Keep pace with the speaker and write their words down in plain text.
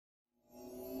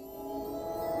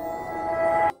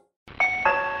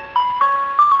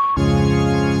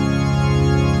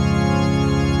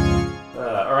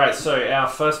so our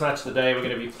first match of the day, we're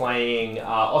going to be playing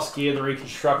Osgir, the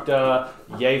Reconstructor,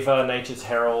 Yeva, Nature's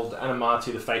Herald,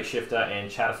 Aminatou, the Fateshifter,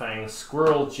 and Chatterfang,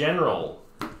 Squirrel General.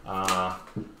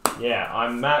 Yeah,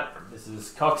 I'm Matt. This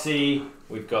is Coxie.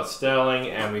 We've got Sterling,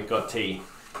 and we've got T.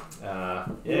 Yeah,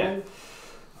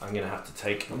 I'm going to have to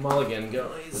take a mulligan,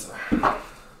 guys.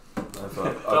 That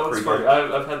was funny.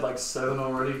 I've had like 7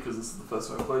 already because this is the first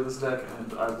time I played this deck,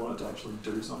 and I wanted to actually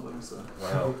do something. So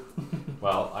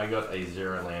well, I got a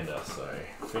 0 lander, so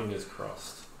fingers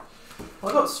crossed.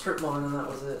 I got strip mine and that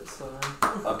was it. So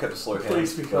I've kept a slow hand.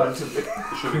 please be kind to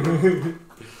me.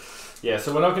 Yeah,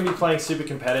 so we're not going to be playing super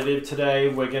competitive today.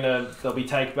 There'll be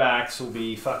take backs. We'll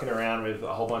be fucking around with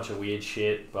a whole bunch of weird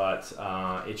shit, but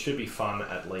it should be fun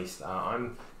at least.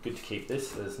 I'm good to keep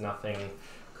this. There's nothing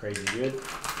crazy good.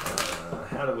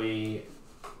 How do we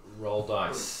roll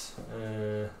dice?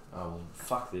 Oh,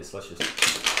 fuck this. Let's just...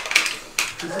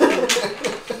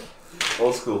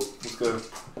 Old school. Let's go.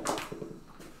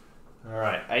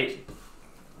 Alright, 8.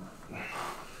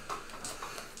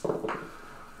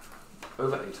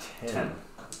 Over 8. 10.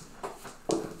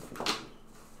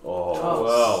 Oh,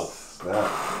 well.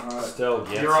 Snap. Alright. Still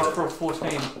gets You're off it. for a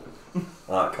 14.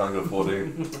 Ah, can't go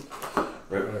 14.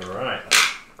 Rip. Alright.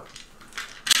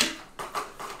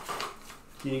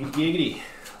 Giggity giggity.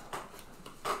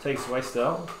 Takes away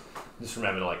still. Just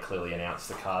remember to like clearly announce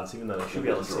the cards, even though they should be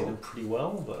able to see them pretty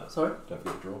well. But sorry. Don't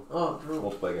forget to draw. Oh, draw.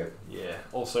 Multiplayer game. yeah.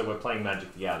 Also, we're playing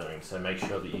Magic the Gathering, so make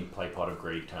sure that you play Pot of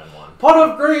Greed turn 1. Pot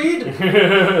of Greed.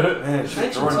 Man,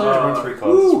 shit, drawing 3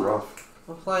 cards is rough.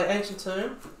 I'll play Ancient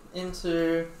Tomb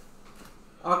into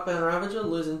Arcbound Ravager,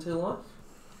 losing 2 life.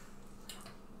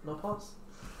 No pass.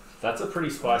 That's a pretty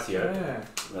spicy opening. Yeah.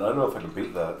 Man, I don't know if I can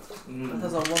beat that. It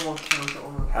has a 1/1 counter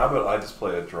on it. How about I just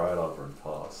play a Dryad Arbor and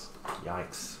pass?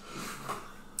 Yikes.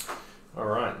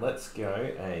 Alright, let's go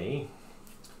a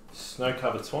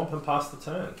snow-covered swamp and pass the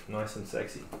turn. Nice and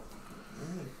sexy.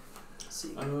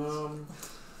 See.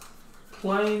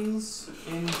 Planes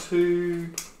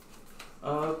into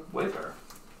Wayfarer.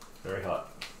 Very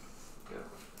hot.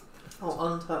 I'll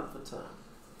untap for turn.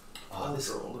 Oh,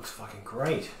 this looks fucking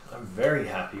great. I'm very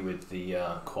happy with the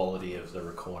quality of the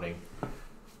recording.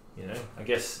 You know, I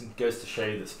guess it goes to show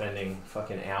you that spending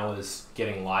fucking hours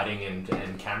getting lighting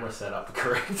and camera setup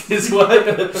correct is what.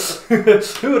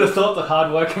 Who would have thought that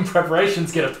hard work and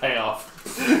preparation's gonna pay off?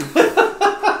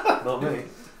 Not me.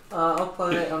 I'll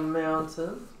play a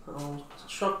mountain. I'll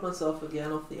shock myself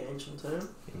again off the Ancient Tomb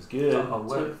Seems good.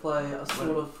 to play a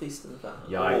Sword of Feast and Famine.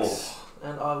 Yikes.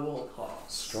 And I will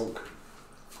pass. Strong.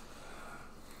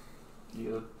 You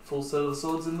got a full set of the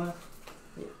swords in there?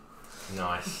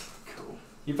 Nice. Cool.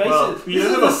 You basically, you this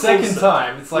is have the a full second set.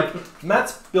 time. It's like,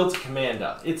 Matt's built a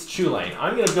commander. It's Tulane.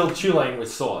 I'm going to build Tulane with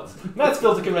swords. Matt's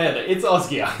built a commander. It's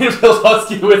Osgir. I'm going to build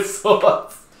Osgir with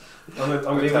swords. I'm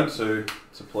going to tap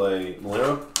to play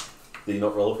Malera, the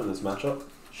not relevant in this matchup.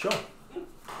 Sure.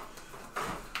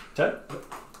 Ted?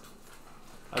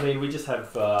 I mean, we just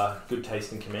have good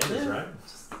taste in commanders, right?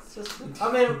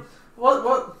 I mean,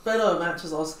 what better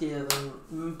matches Osgir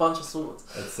than a bunch of swords?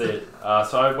 That's it.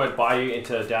 So I went by you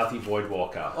into Douthie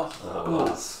Voidwalker. Oh,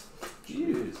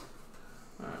 Jeez.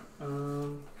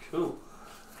 Alright, cool.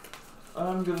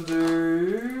 I'm gonna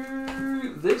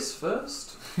do this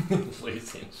first.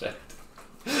 Please inject.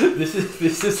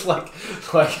 This is like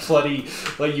bloody,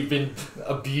 like you've been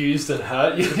abused and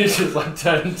hurt. You just like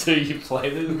turn 2, you play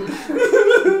them.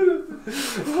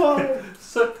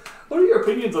 So, what are your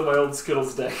opinions on my old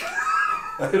Skittles deck?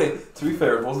 To be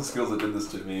fair, it wasn't Skills that did this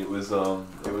to me. It was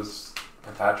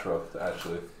Patatra,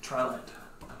 actually. Tryland.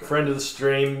 Friend of the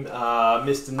stream,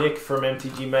 Mr. Nick from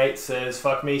MTG Mate says,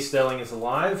 "Fuck me, Sterling is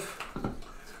alive."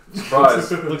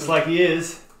 Surprise. Looks like he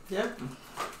is. yeah.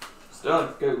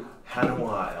 Sterling, go. Hannah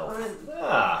Wild. I mean,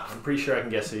 I'm pretty sure I can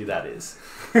guess who that is.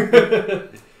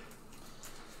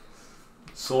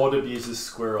 Sword abuses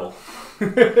Squirrel.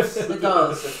 it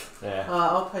does. Yeah.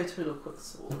 I'll pay 2 to equip the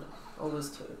sword. I'll lose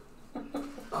 2.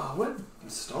 Oh, we're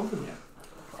stomping you.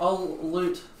 I'll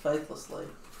loot faithlessly.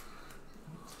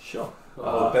 Sure.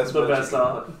 Oh, the best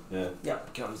art. Yeah.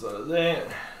 Comes out of there.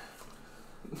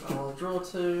 I'll draw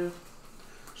 2.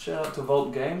 Shout out to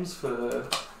Vault Games for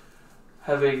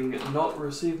having not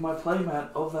received my playmat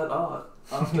of that art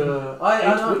after I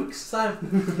 8 know. weeks.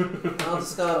 Same. I'll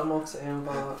discard a Mox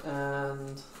Amber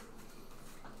and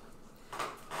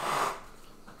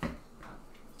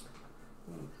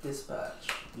dispatch.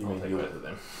 You I'll mean take you both of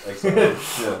them.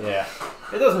 Excellent. Yeah.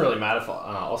 It doesn't really matter for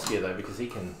Osgir though, because he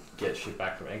can get shit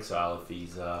back from exile if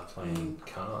he's playing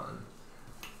Khan.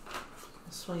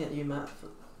 I'll swing at you, Matt, for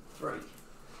 3.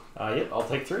 Yep, I'll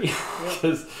take 3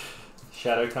 because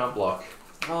Shadow can't block.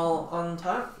 I'll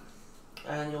untap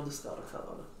And you'll discard a card.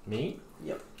 Me?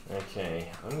 Yep.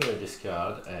 Okay, I'm going to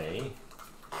discard a...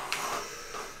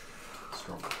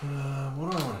 Strong.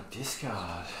 What do I want to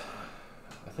discard?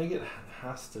 I think it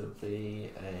has to be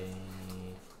a...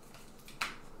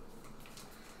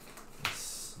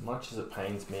 As much as it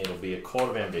pains me, it'll be a Court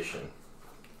of Ambition.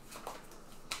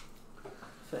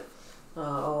 Fair.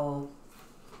 I'll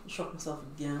shock myself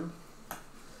again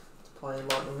to play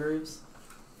Lightning Grooves.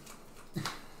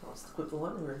 I'll just equip the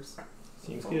Lightning Grooves.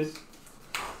 Seems good.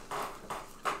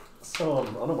 So I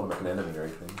don't want to make an enemy or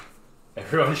anything.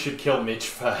 Everyone should kill Mitch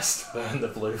first. Burn the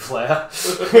blue flare. This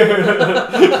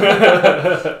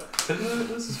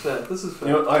is fair. This is fair.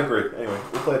 You know what, I agree. Anyway,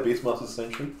 we'll play a Beastmaster's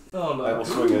Sentry. Oh no. I will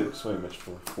swing a Mitch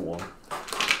for 1.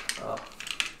 Oh.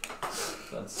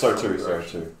 That's Sorry,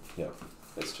 2. Yeah,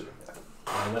 that's 2. Yeah,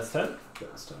 And that's 10. yeah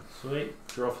that's 10. Sweet.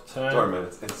 Draw for turn. Sorry, man.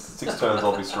 It's 6 turns.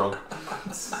 I'll be strong.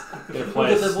 I'm going to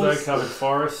play a snow-covered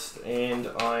forest, and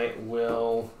I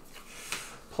will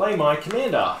play my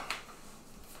commander.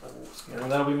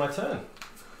 And that'll be my turn.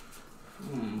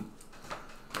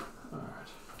 Alright.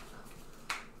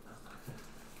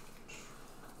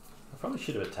 I probably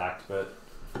should have attacked, but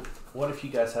what if you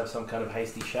guys have some kind of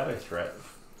hasty shadow threat?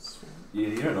 Yeah,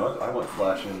 you don't know. I won't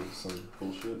flash in some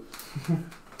bullshit.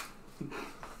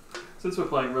 Since we're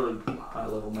playing really high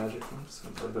level magic, I'm just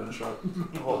going to play Burn Shot.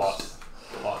 Hot.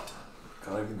 Hot.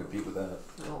 Can't even compete with that.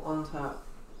 I'll untap.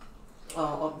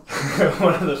 Oh,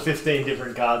 One of the 15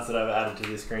 different cards that I've added to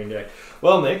this green deck.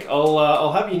 Well, Nick,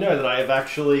 I'll have you know that I have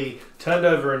actually turned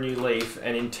over a new leaf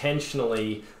and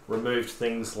intentionally removed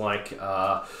things like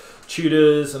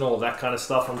tutors and all of that kind of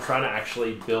stuff. I'm trying to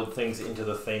actually build things into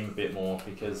the theme a bit more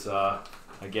because I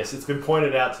guess it's been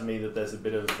pointed out to me that there's a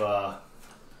bit of,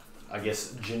 I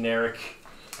guess, generic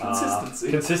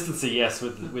consistency, yes,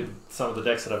 with some of the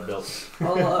decks that I've built.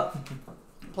 I'll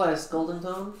play a Scalding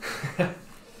Tome.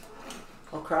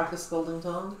 I'll crack a Scalding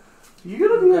Tome. You're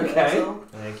going to be okay.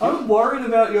 Thank you. I'm worried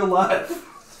about your life.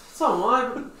 So am I.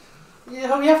 But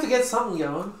yeah, we have to get something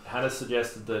going. Hannah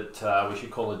suggested that we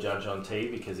should call a judge on T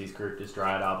because he's grouped his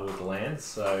Dryad Arbor with the lands,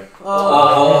 so...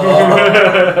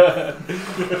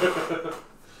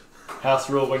 House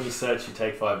rule, when you search, you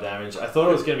take 5 damage. I thought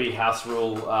it was going to be house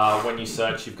rule, when you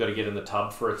search, you've got to get in the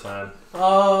tub for a turn.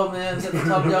 Oh man, get the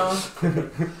tub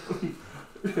going.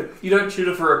 You don't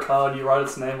tutor for a card, you write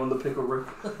its name on the pickle rip.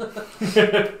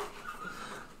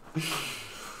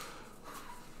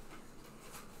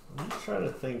 I'm just trying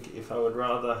to think if I would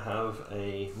rather have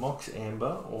a Mox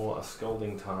Amber or a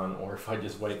Scalding Tarn, or if I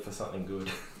just wait for something good.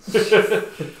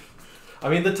 I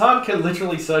mean, the Tarn can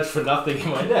literally search for nothing in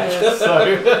my deck, so...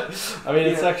 I mean,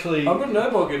 it's actually... I'm a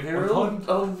no-bog in here,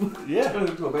 I'll yeah. turn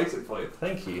it into a basic play.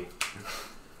 Thank you.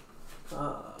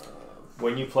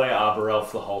 When you play Arbor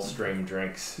Elf, the whole stream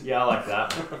drinks. Yeah, I like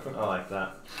that. I like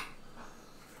that.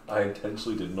 I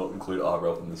intentionally did not include Arbor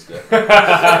Elf in this deck.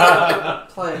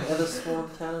 Play an Ethersworn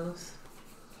Canonist.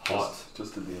 Hot.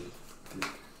 Just to be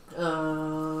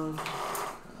I'll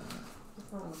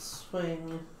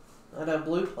swing at our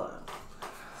blue player.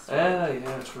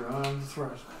 Yeah, true. That's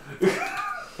right.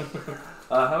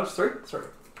 How much? 3? 3.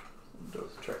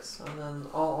 Trace. And then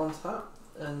I'll untap,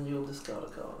 and you'll discard a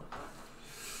card.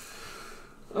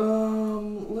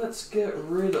 Let's get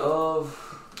rid of...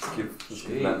 Let's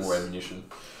give Matt more ammunition.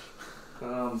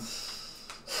 It's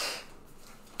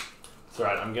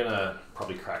alright, I'm gonna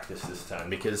probably crack this turn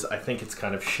because I think it's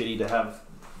kind of shitty to have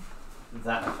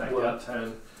that effect out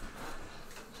turn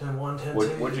 1, turn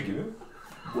 2. What'd you give him?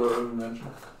 Word of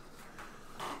Invention.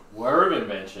 Word of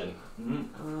Invention.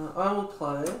 I will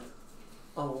play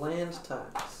a land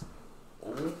tax.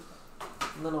 And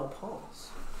then I'll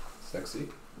pass. Sexy.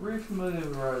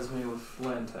 Refamiliarize me with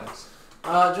land tax.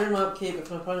 During my upkeep, if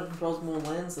my opponent controls more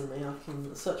lands than me, I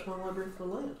can search my library for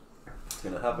land. It's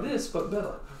gonna happen. This, but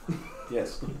better.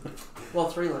 Yes. Well,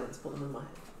 3 lands, put them in my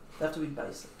hand. They have to be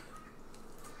basic.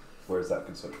 Whereas that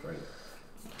can search for anything.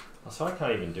 So I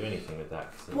can't even do anything with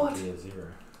that because it What? would be a 0.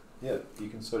 Yeah, you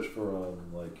can search for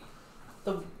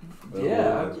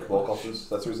bulk offers.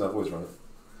 That's the reason I've always run it.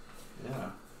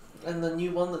 Yeah. And the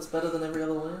new one that's better than every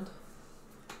other land?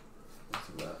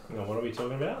 Hang on, what are we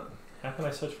talking about? How can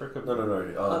I search for a cookie?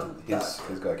 No.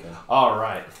 His guy can. Oh,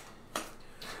 right.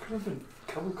 Could have been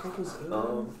couple couples.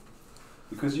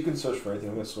 Because you can search for anything,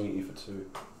 I'm going to swing at you for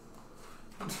 2.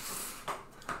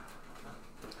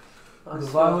 The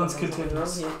violence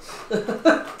continues.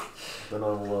 Then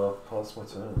I'll pass my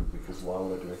turn, because why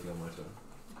would I do anything on my turn?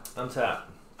 Untap.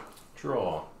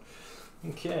 Draw.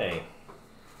 Okay.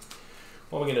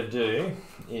 What we're going to do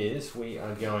is we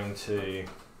are going to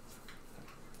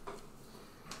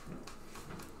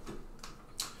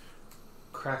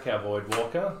crack our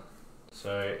Voidwalker.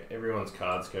 So everyone's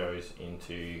cards goes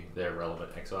into their relevant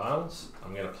exiles.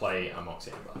 I'm going to play a Mox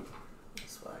Amber.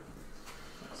 Swag.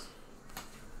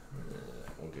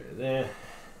 We'll go there.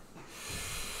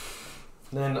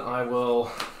 Then I will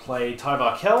play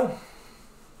Tyvar Kell.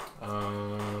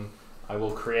 I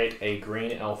will create a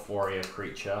green elf warrior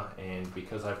creature, and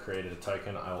because I've created a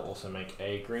token, I will also make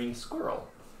a green squirrel.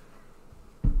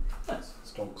 Nice.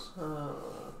 Stonks.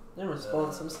 In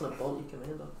response, I'm just going to bolt your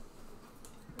commander.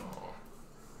 Oh.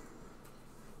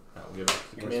 That will give us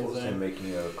the You're command supposed to zone.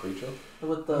 making a creature?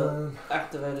 With the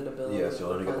activated ability. Yeah, so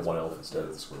you'll only get the one Planeswalker. elf instead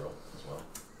of the squirrel as well.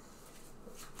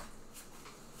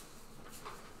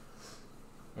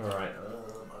 Alright,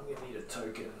 I'm going to need a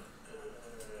token.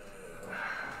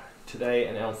 Today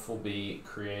an elf will be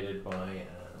created by...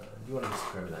 do you want to just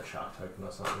grab me that shark token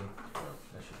or something?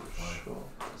 That should be fine. Sure.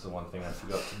 That's the one thing I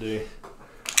forgot to do.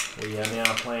 We are now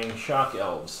playing Shark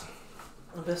Elves.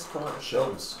 The best player.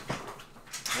 Shelves.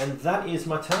 And that is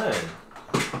my turn.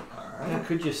 How Alright.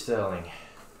 could you, Sterling?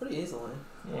 Pretty easily.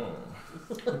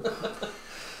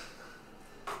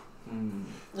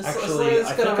 Actually, it's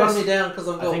I going think to I run me down because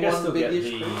I've I got think I one still big get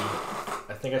issue.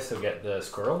 I think I still get the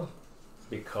squirrel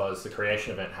because the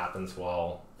creation event happens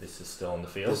while this is still in the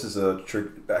field. This is a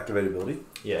activated ability.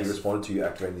 Yes. You responded to you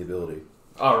activating the ability.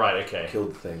 Oh right, okay.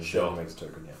 Killed the thing. Sure. Then makes a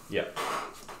token. Yeah.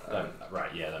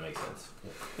 Right, yeah, that makes sense.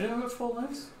 You know what 4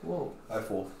 lands? Whoa. I have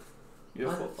 4. You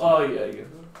have I 4? have Oh, yeah, you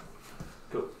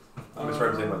go. I'm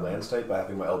misrepresenting my land state by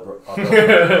having my elf.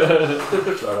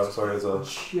 I'm sorry, as a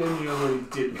Genuinely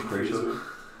did confuse creature. me.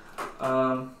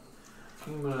 I'm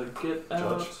gonna get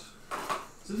out. Judge.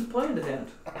 Is this play into hand?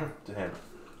 To hand.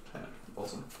 Hand.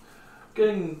 Awesome.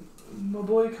 Getting my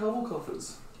boy Cobble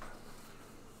Coffers.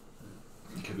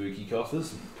 Kabuki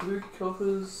coffers. Kabuki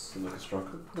Coffers. You look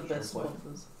stronger. The best play.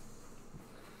 offers.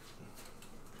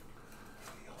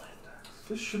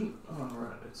 This shouldn't. Oh,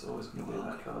 right. It's always gonna be in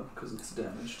that card because it's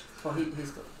damaged. Oh,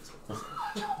 he's got this one.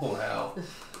 Wow.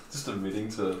 Just admitting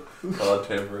to card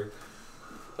tampering.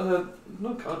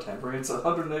 Not card tampering. It's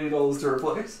 $180 to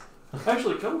replace.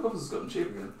 Actually, Cobble Coffers has gotten cheap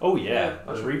again. Oh yeah,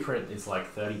 Yeah. a reprint is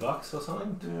like $30 or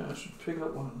something. Yeah, I should pick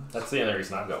up one of those. That's the only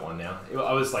reason I've got one now.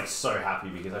 I was like so happy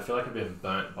because I feel like I've been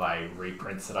burnt by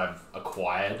reprints that I've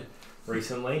acquired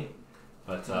recently.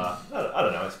 But I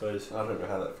don't know, I suppose. I don't know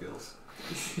how that feels.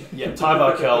 Yeah,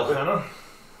 Tyvar Kell, Hannah.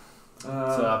 It's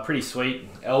Uh, pretty sweet.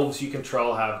 Elves you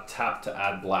control have tap to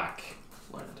add black.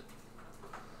 land.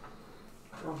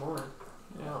 Oh, mine.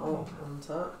 Yeah. I'll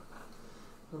untap.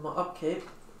 And my upkeep,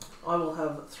 I will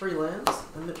have 3 lands,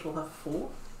 and Mitch will have 4.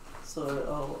 So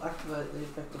I'll activate the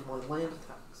effect of my land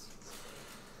attacks.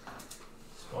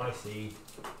 Spicy.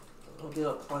 I'll get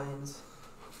up planes.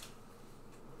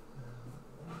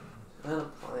 And a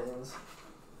planes.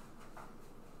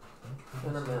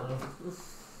 And a mountain.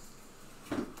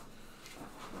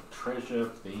 Treasure,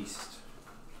 beast,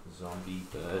 zombie,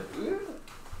 bird.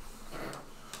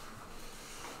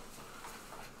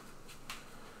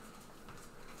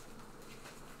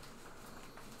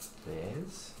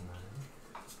 Bears.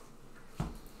 No.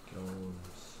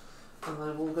 Golems. And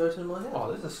they will go to my hand.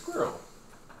 Oh, there's a squirrel.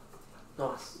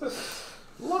 Nice.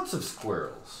 Lots of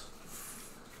squirrels.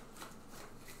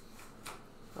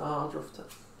 I'll drift it.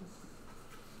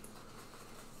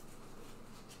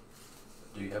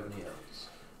 Do you have any elves?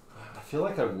 I feel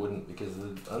like I wouldn't because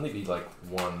there'd only be like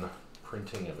one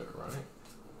printing of it, right?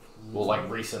 Well, like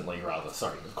recently, rather.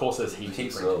 Sorry, of course there's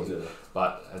heaps of printings,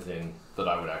 but as in that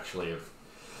I would actually have.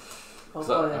 I'll Because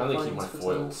I play only planes keep my for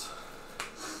foils.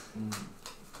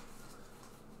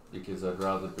 Because I'd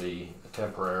rather be a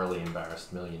temporarily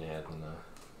embarrassed millionaire than a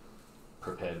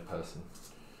prepared person.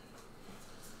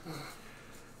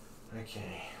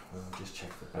 Okay, we'll just check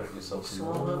the back. Make yourself some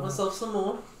So I'll more. make myself some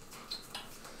more.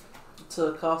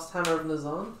 To cast Hammer of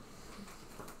Nazan.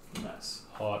 Nice.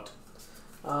 Hot.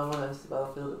 When it enters the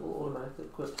battlefield, it will automatically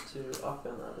equip to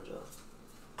Arcbound Ravager.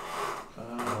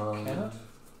 Can it?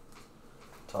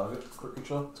 Target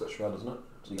creature. It's got shroud, doesn't it?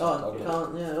 So you Oh, target you it.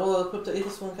 can't, yeah. Well, equipped to either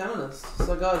Swarm Canonist.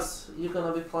 So, guys, you're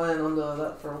going to be playing under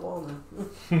that for a while now.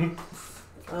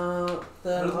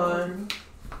 Then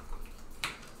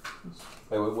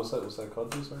Hey, wait, what's that card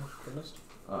do, sorry? Chronist?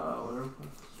 Whatever.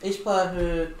 each player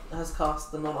who has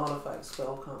cast the non-artifact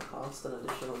spell can't cast an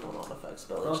additional non-artifact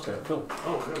spell each Okay, turn. cool.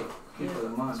 Oh, really? Keep Yeah. that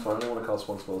in mind. That's fine, I only want to cast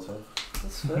one spell at a time.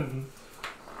 That's fair.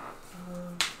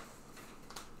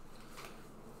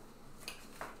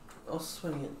 I'll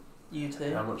swing it.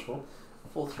 UT. How much for?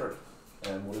 4/3.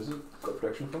 And what is it? Got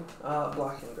protection from?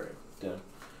 Black and green. Yeah.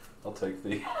 I'll take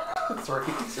the 3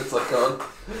 since I can't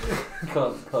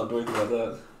do anything like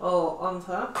that. I'll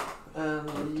untap and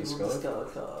you will Discard. discard a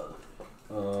card.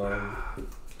 I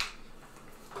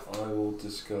will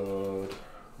discard.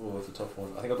 Oh, it's a tough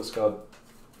one. I think I'll discard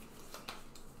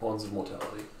Bonds of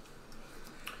Mortality.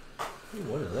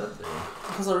 What does that do?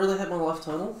 Because I really hate my life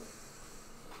total.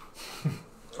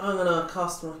 I'm gonna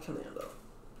cast my commander.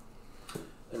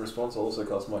 In response, I'll also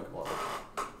cast my commander.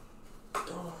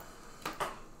 Oh,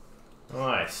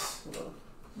 Nice.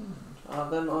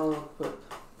 then I'll equip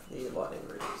the lightning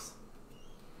readers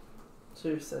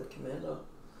to said commander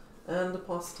and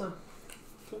pass turn.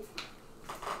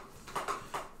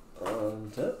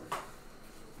 Tap.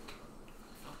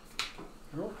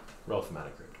 Roll for mana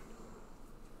grid.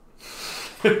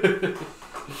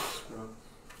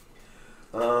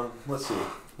 Let's see.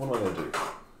 What am I going to do?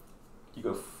 You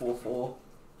go 4/4.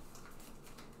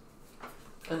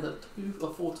 And a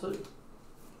 4/2.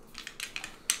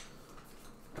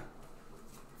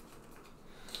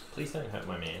 Please don't hurt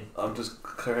my man. I'm just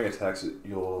clearing attacks at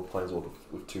your Planeswalker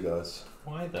with 2 guys.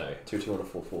 Why though? 2/2 and a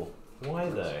 4/4. Why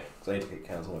though? Because I need to get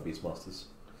counts on my Beastmasters.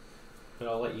 But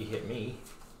I'll let you hit me.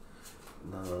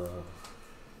 No.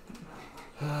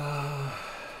 I'll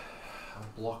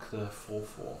block the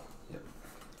 4/4. Yep.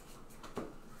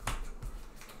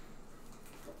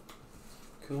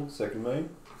 Cool. Second main.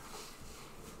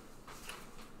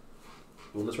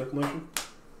 Wilderness Reclamation.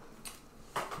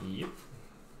 Yep.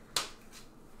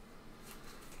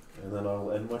 And then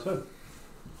I'll end my turn.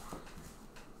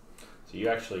 So you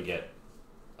actually get,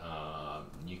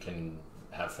 you can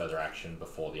have further action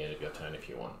before the end of your turn if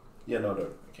you want. Yeah, no, I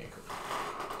don't. Okay, cool.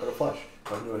 I got a flash. I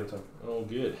can do anything. Oh,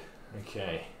 good.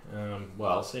 Okay.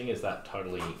 Well, seeing as that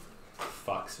totally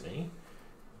fucks me,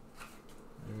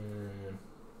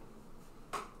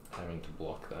 having to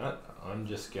block that, I'm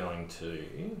just going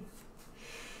to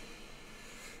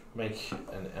make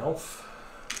an elf.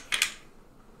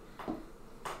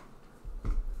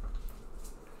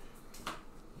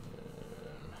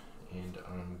 And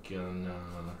I'm gonna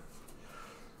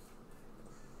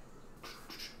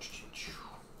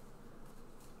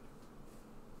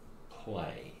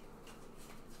play.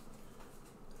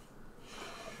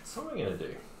 So what am I gonna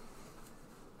do?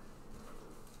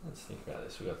 Let's think about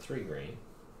this. We've got 3 green.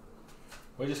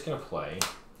 We're just gonna play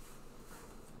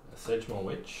a Sedgemoor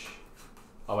Witch.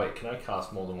 Oh wait, can I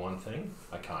cast more than one thing?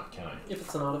 I can't, can I? If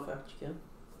it's an artifact, you can.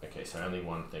 Okay, so only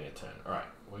one thing a turn. Alright,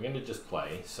 we're going to just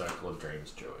play Circle of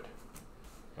Dreams Druid.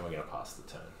 And we're going to pass the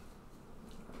turn.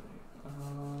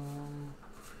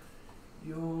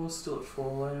 You're still at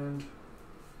 4 land.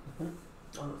 I'm at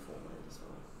 4 land as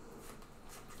well.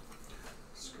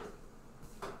 Screw it.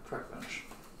 Crack bench.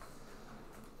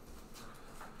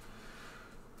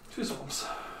 2 swamps.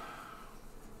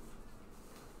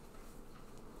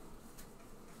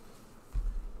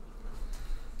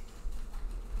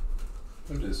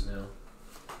 What it is now?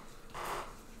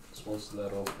 Response to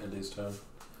that, I'll end his turn.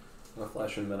 I'm gonna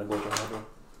flash in Mana Gorge on Hydra.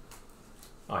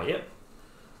 Oh, yep.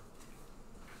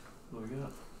 What do we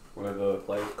got? Whenever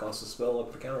player casts a spell, I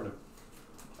put a counter on him.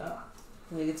 Ah.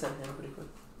 Yeah, you get that hand pretty quick.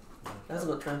 It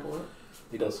hasn't got trample on it.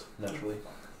 He does, naturally.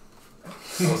 I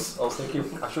was thinking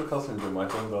I should have cast him during my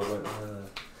turn, but I was like,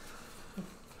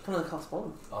 Kind of cast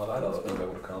bottom. oh, that other thing I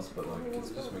would have cast, but like, it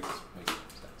just makes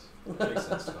sense. It makes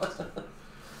sense to cast him.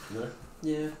 You know?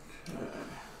 Yeah. I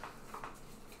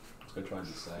was going to try and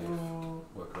just save,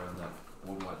 work around that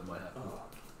water light that might happen. Oh,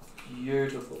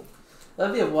 beautiful.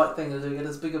 That'd be a white thing to do. Get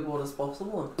as big a board as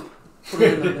possible and put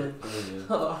it in the bin. Yeah.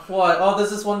 Oh, why? Oh, there's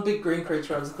this one big green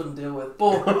creature I just couldn't deal with.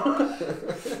 Boom.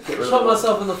 Shot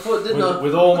myself in the foot, didn't I?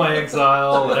 With all my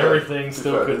exile and everything,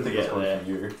 still couldn't think get it's one there. for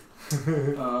you.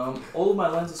 All of my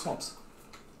lands are swamps.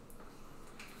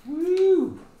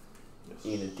 Woo! Yes.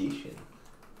 In addition.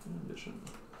 In addition.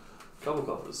 Couple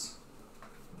coffers.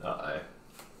 Uh-oh.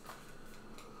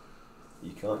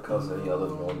 You can't cast any other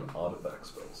non-artifact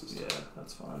spells. Yeah,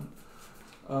 that's fine.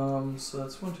 So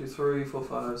that's 1, 2, 3, 4,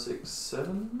 5, 6,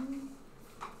 7.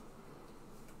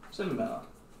 7 mana.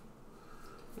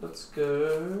 Let's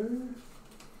go.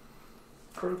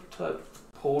 Prototype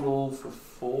portal for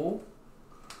 4.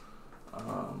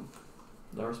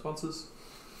 No responses.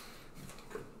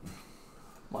 Good.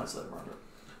 Mind Slaver under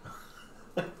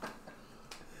it.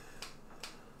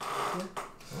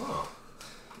 Oh.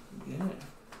 Yeah.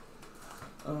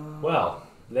 Well,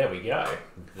 there we go.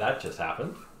 That just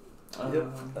happened.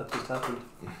 Yep, that just happened.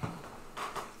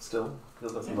 Still, he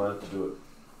doesn't have the mind to do it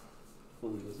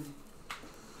fully, does he?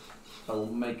 I'll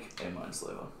make a Mind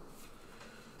Slaver.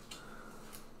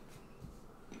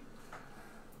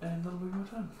 And that'll be my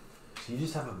turn. So you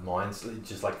just have a mind,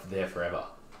 just like there forever.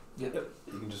 Yep.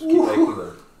 You can just keep making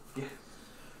them. Yeah.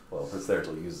 Well, it's there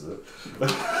till he uses it.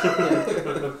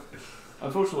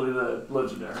 Unfortunately, they're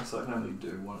legendary, so I can only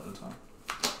do 1 at a time.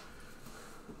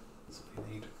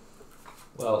 need.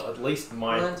 Well, at least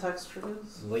Land tax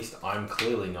triggers. At least I'm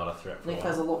clearly not a threat for Nick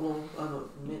has a lot more.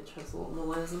 Mitch has a lot more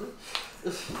lands than me.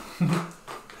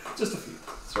 Just a few.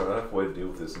 Sorry, I have a way to deal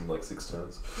with this in like 6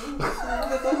 turns.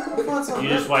 You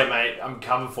just wait, mate. I'm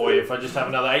coming for you. If I just have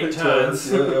another 8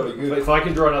 turns, yeah, that'll be good. if I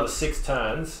can draw another 6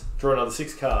 turns, draw another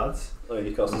 6 cards. Oh,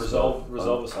 you cast resolve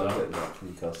a spell. I'm getting that from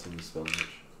you casting the spell, Mitch.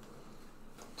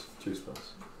 2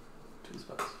 spells. 2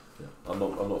 spells. Yeah, I'm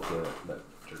not for that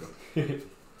trigger.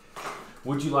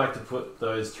 Would you like to put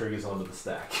those triggers onto the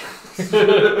stack?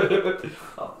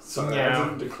 Oh, sorry, Yeah. I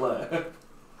didn't declare.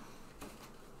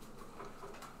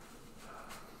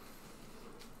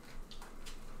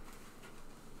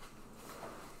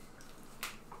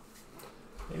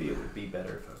 Maybe it would be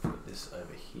better if I put this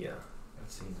over here.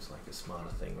 That seems like a smarter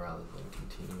thing rather than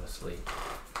continuously.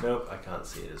 Nope, I can't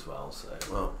see it as well, so.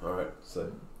 Oh, alright,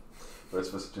 so. The rest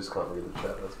of us just can't read the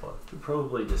chat, that's fine. We'll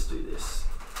probably just do this.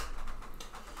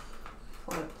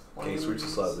 Can you switch the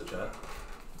side of the chat?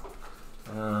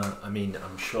 I mean,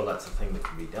 I'm sure that's a thing that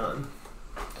can be done.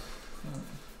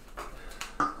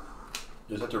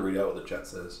 You just have to read out what the chat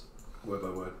says, word by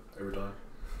word, every time.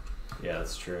 Yeah,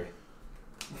 that's true.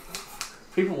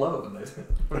 People love it when they do.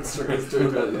 When it's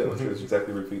doing Yeah, that. let's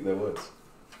exactly repeat their words.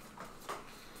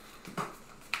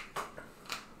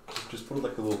 Just put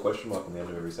like a little question mark on the end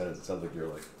of every sentence. It sounds like you're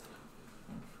like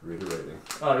reiterating.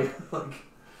 Oh, yeah, like,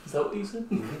 is that what you said?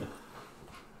 Yeah.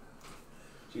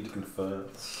 You need to confirm.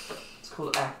 It's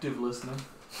called active listening.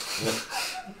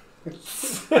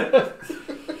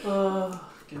 Oh,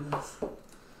 goodness.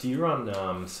 Do you run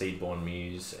Seedborn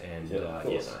Muse and Yeah, of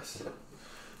course. nice.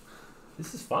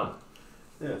 This is fun.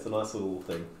 Yeah, it's a nice little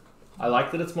thing. I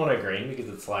like that it's mono green because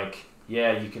it's like,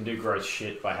 yeah, you can do gross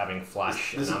shit by having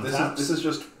flash and untaps. This is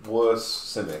just worse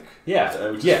Simic. Yeah,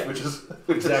 Which is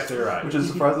exactly right. Which is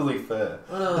surprisingly fair.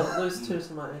 I'm gonna lose 2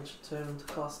 to my ancient turn to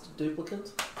cast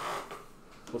Duplicant.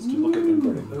 Let's do look at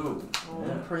imprinting. Ooh. I'll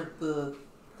Yeah. imprint the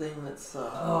thing that's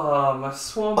Oh, my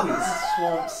swampies.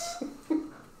 swamps.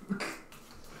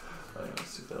 Let's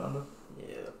stick that under.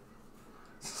 Yeah.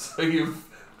 So you've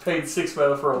paid 6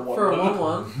 mana for a 1. For a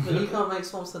 1/1, but you can't make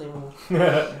swamps anymore.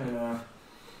 Yeah.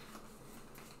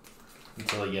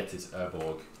 Until he gets his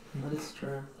Urborg. That is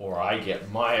true. Or I get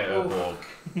my Urborg.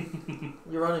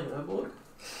 You're running Urborg?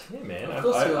 Yeah, man. Of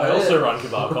course you I are, also yeah. run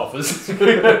Cabal Coffers.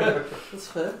 That's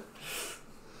fair.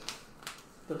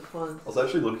 But fine. I was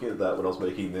actually looking at that when I was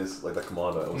making this, like that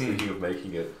commander. I was thinking of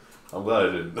making it. I'm glad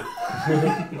I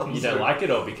didn't. You don't like it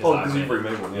or because Oh, I because made you've already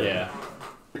made one, yeah. Yeah.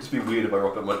 It'd just be weird if I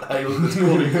rocked up and went, hey, look at this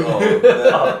cool.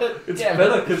 Oh, It's Yeah.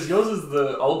 better because yours is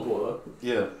the old border.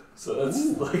 yeah. So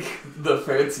that's like the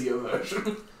fancier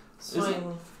version,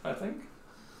 Swing. I think.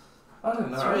 I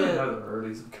don't know. I Three- don't know the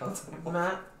rarities of cards anymore.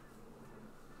 Matt.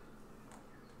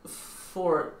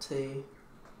 4 at T.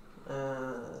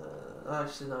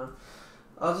 Actually, no.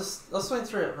 I'll swing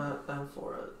 3 at Matt and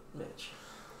 4 at Mitch.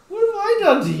 What have I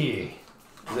done to you?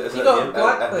 Is You it got at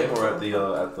black him thing. or at the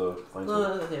planeswalker?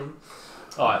 No, him.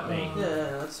 Oh, at me.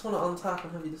 Yeah, I just want to untap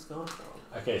and have you discard card.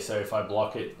 Okay, so if I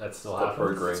block it, that still It's got happens?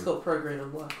 pro-green. It's got pro green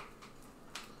and black.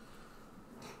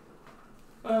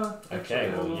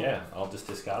 Okay, well, yeah. I'll just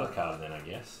discard a card then, I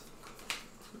guess.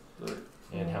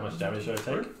 And how much damage do I take?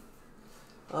 3.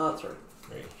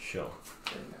 3, sure.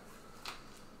 There you go.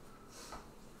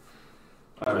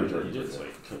 I already You did. did,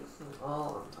 sweet.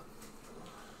 I'll untap.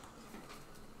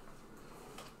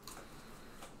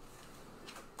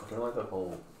 I don't like the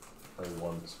whole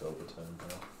one spell per turn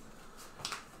now.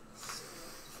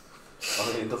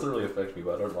 I mean, it doesn't really affect me,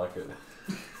 but I don't like it.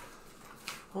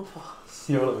 I'll pass.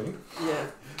 You know what I mean? Yeah.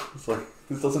 It's like,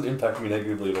 this doesn't impact me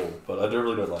negatively at all, but I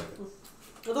really don't like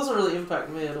it. It doesn't really impact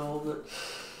me at all, but.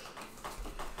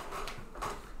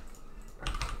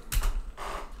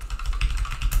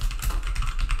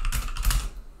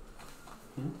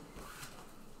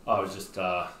 I was just,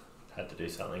 had to do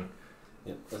something.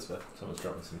 Yeah, that's fair. Someone's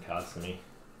dropping some cards to me.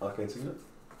 Arcane Signet?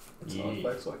 It's Yeah. an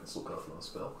artifact, so I can still cast another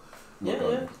spell. I'm Yeah, not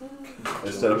going- yeah.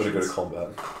 Instead, I'm going to go to combat.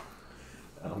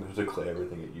 And I'm going to declare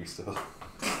everything it used to. Do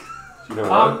you know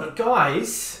what?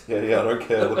 Guys! Yeah, I don't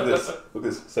care. Look at this. Look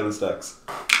at this. 7 stacks.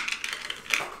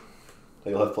 So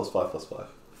you'll have +5/+5.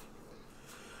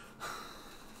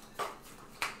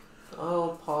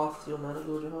 I'll path your mana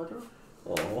Gorgia Hydra.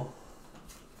 Aww.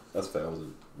 That's fair. I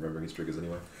wasn't remembering his triggers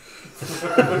anyway.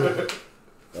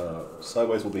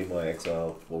 Sideways will be my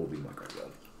exile. Wall will be my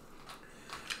graveyard.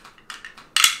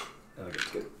 And I get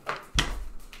to get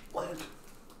land.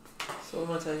 So what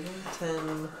am I taking?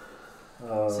 10.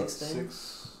 16.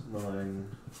 6, 9.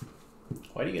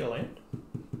 Why do you get a land?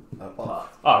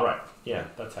 Path. Oh, right. Yeah,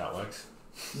 that's how it works.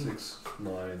 6,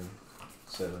 9,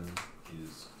 7,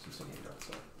 is 16 here,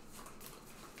 so.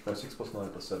 No, 6 plus 9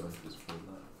 plus 7 is 4 than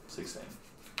that. 16.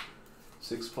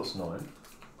 6 plus 9.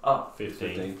 Ah,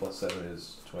 15. Plus 7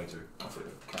 is 22. I thought you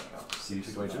were counting up. So you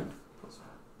took 22? Plus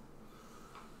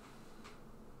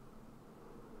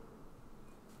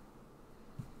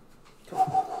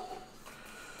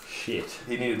Shit.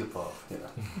 He needed to path, yeah.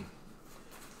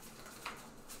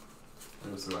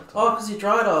 It was the right time. Oh, because your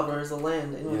Dried Arbor is a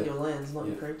land in with Yeah. your lands, not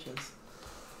your Yeah. creatures.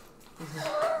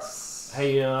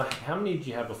 Hey, how many did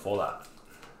you have before that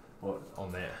What?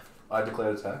 on there? I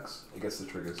declared attacks, it gets the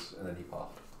triggers, and then he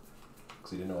pathed.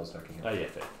 Because he didn't know I was attacking him. Oh yeah,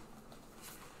 fair.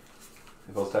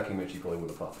 If I was attacking Mitch, he probably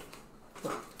would have pathed.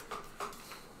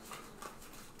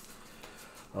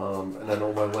 And then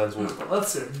all my lands will... Well,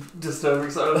 that's a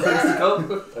disturbing side of things to come.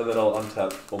 And then I'll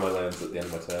untap all my lands at the end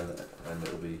of my turn, and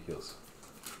it will be heals.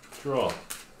 Draw.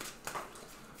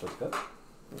 Let's go.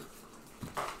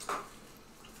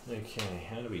 Okay,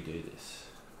 how do we do this?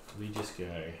 We just go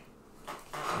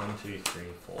 1, 2,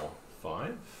 3, 4,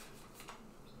 5.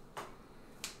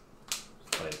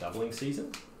 Play a doubling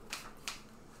season.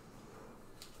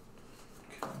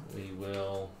 Okay. We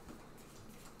will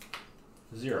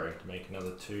 0 to make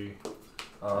another 2.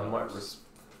 I might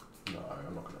No,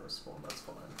 I'm not going to respond, that's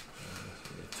fine. So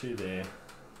we have 2 there,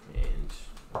 and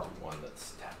we'll do 1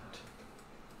 that's tapped.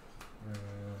 I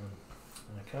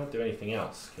can't do anything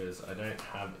else because I don't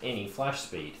have any flash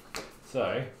speed.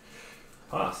 So,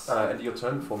 pass. End of your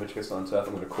turn, before Mitch gets on tap,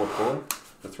 I'm going to Court Calling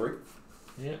for 3.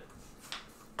 Yeah.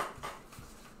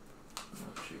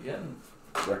 What you getting?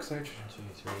 Rex Sage. 1,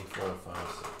 2, 3, 4, 5,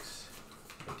 6.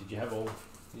 Wait, did you have all?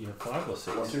 You have 5 or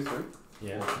 6? 1, 2, 3.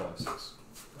 Yeah. 4, 5, 6.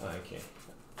 Oh, okay.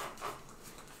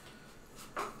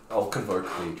 I'll convoke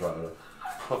the Driver.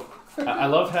 I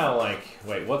love how, like,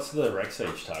 wait, what's the Rex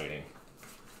Sage targeting?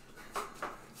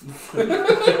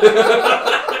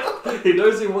 He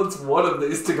knows he wants one of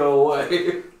these to go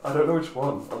away. I don't know which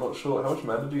one. I'm not sure. How much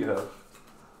mana do you have?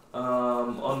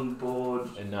 On board.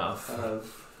 Enough.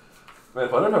 Man,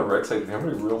 if I don't have Rex Sage, how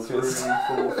many real 3, tears?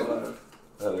 4, 5,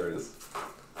 Oh, there it is.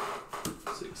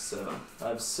 6, 7. I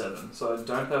have 7, so I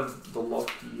don't have the lock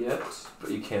yet.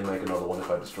 But you can make another one if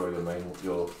I destroy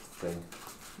your thing.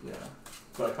 Yeah,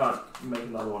 but I can't make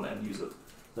another one and use it.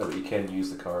 No, but you can use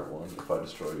the current one if I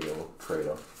destroy your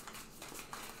creator.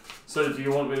 So do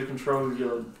you want me to control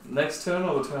your next turn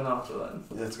or the turn after that?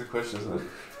 Yeah, that's a good question, isn't it?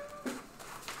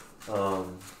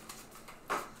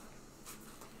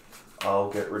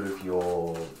 I'll get rid of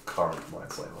your current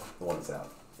Mindslaver, the one that's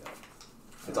out. Yeah.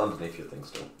 It's underneath your thing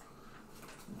still.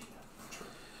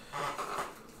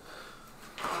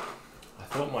 I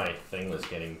thought my thing was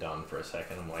getting done for a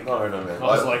second. I'm like, No, man. I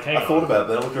was like, hang I on. thought about it,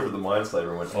 then I looked over the Mindslaver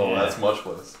and went, oh, Yeah. that's much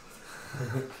worse.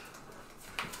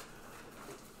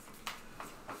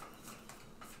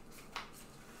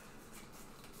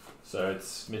 So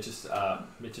it's Mitch's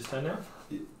turn now?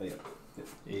 Yeah.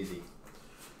 Easy.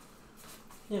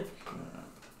 Yeah.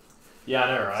 Yeah, I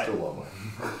know, right? Still a long way.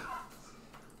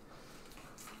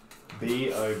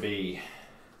 B.O.B.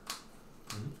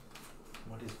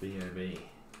 What is B.O.B.?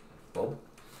 Bob?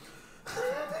 I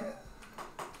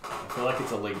feel like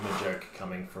it's a Ligma joke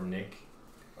coming from Nick.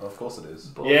 Oh, of course it is.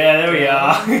 Bob. Yeah, there we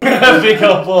are. Big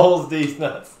old balls, these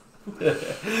nuts.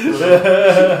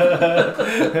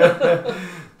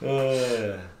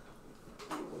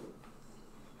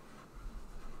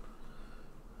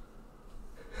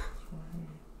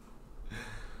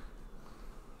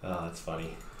 Oh, that's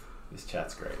funny. This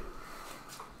chat's great.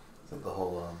 Is that the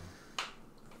whole,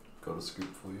 got a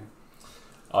scoop for you?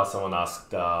 Oh, someone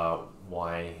asked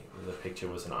why the picture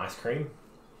was an ice cream.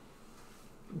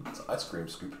 It's an ice cream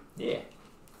scoop. Yeah.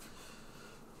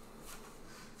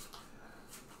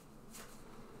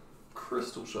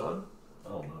 Crystal Shard.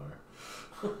 Oh no.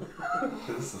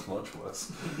 This is much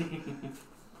worse.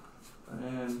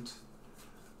 And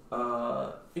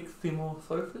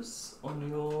Ichthymorphopus on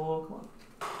your command.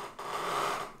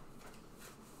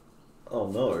 Oh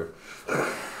no.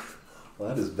 Well,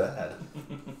 that is bad.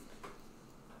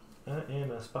 I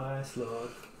am a spice lord.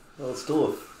 Well, it's still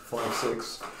a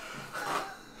 5/6.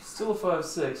 Still a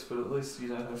 5/6, but at least you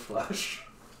don't have flash.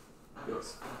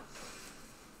 Yes.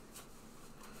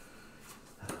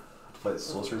 Play the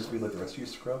sorcerer speed like the rest of you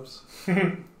scrubs.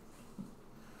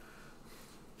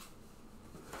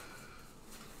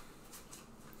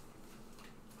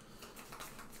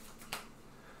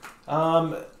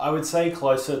 I would say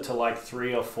closer to like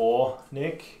 3 or 4,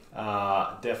 Nick.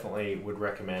 Definitely would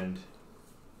recommend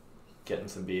getting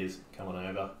some beers, coming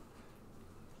over.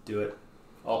 Do it.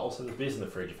 Oh, also there's beers in the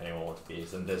fridge if anyone wants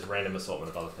beers, and there's random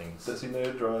assortment of other things.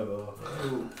 Designated driver.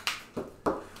 Ooh.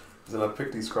 Then I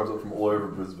picked these scrubs up from all over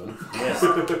Brisbane. Yes.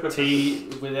 T,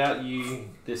 without you,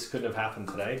 this couldn't have happened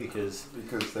today because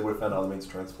they would have found other means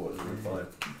of transport and been fine.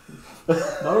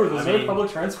 No, there's no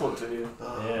public transport to here.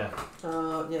 yeah.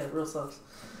 Yeah, it real sucks.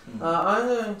 I'm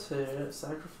going to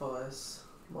sacrifice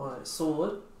my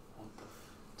sword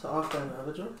to Arcane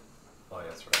Ravager. Oh, yeah,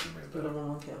 that's right. You made Get that. a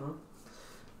 1/1 counter.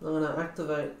 I'm going to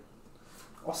activate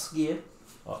Osgir,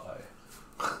 Uh-oh.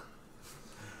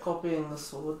 copying the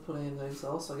sword, putting it into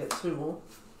exile, so I get 2 more.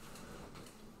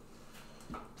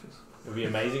 It would be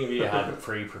amazing if you had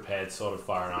pre-prepared sort of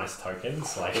fire and ice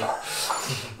tokens. Like,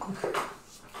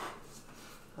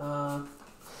 I've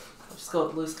just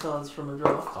got loose cards from a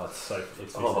draft. oh, it's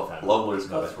Oh, fan. love loose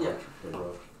cards. Yeah.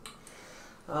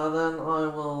 Then I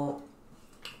will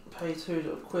pay 2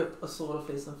 to equip a Sword of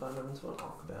Feast and Famine into an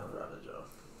Arcbound Ravager.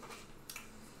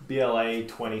 BLA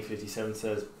 2057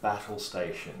 says battle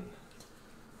station.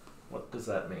 What does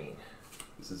that mean?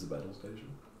 This is a battle station.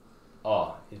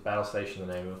 Oh, is battle station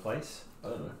the name of a place? I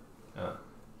don't know.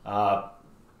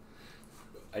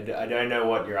 I don't know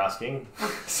what you're asking.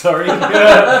 Sorry.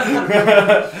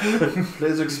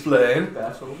 Please explain.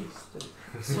 Battles.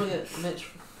 Swing at Mitch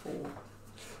for 4.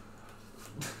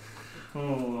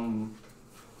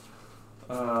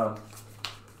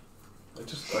 I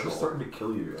just threatened to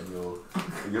kill you, and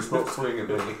you're not swinging at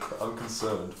me. I'm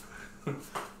concerned.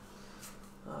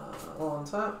 I'll on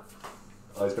tap.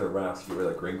 I was going to run out to get rid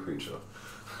of that green creature.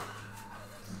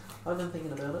 I've been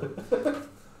thinking about it.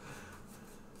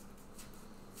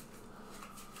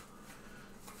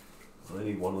 I only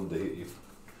need 1 on to hit you.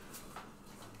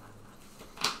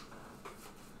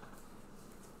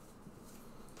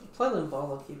 Play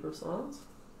Limvala, Keeper of Silence.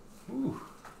 Ooh.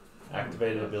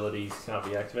 Activated abilities can't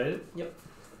be activated.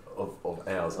 Of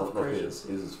ours, Of not creatures.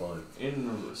 his. His is fine.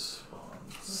 In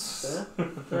response.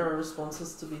 Fair. There are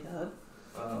responses to be had.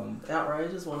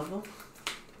 Outrage is one of them.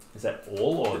 Is that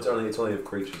all or? It's only of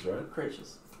creatures, right?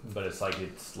 Creatures. But it's like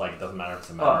it doesn't matter if it's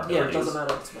a matter of Yeah, it abilities. doesn't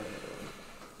matter. It's matter.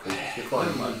 Creatures. You're fine.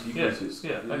 Never mind. You Yeah, can use.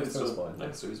 yeah, I can That's still fine.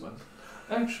 use mine.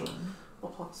 Actually, Or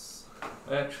pass.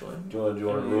 Do you want to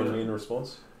ruin me in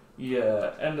response?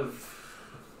 yeah, end it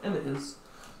is.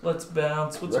 Let's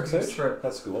bounce. What's Rex a Edge? threat?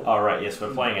 That's cool. Oh right, yes,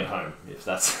 we're playing at home. If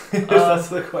that's if that's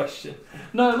the question.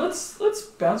 No, let's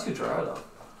bounce your Dryad up.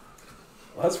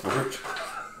 That's rude.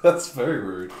 That's very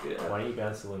rude. Yeah, Why don't you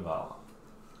bounce the Limvala?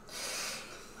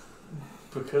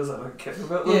 because I don't care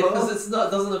about the Yeah, ball. because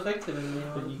doesn't affect him in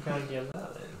But you can't get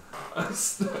that then. I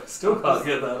still can't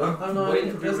get that. I'm Oh no,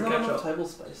 waiting for there's people to not catch enough up. table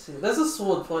space here. There's a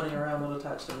sword floating around not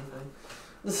attached to anything.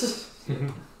 This is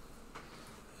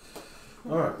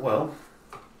Alright, well.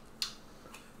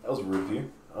 That was a review.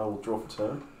 I will draw for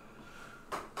turn.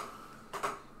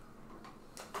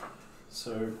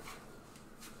 So,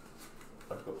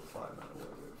 I've got 5 mana to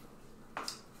work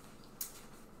with.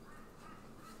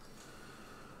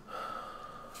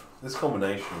 This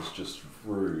combination is just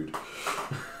rude.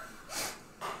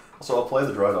 So I'll play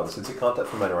the Dryad since it can't tap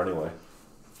for mana anyway.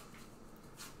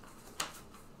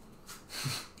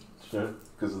 You know,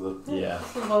 because of the... Yeah.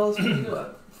 Limbala's pretty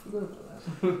good. Forgot about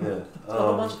that. Yeah. It's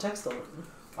got a bunch of text on it.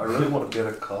 I really want to get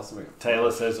a cast something. Taylor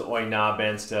says, "Oi, nah,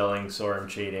 Ben Sterling saw him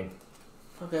cheating."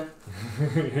 Okay.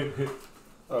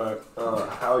 Alright,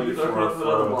 how are you Go run for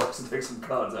another for box and take some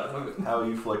cards out of it. how are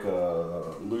you for like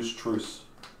a loose truce?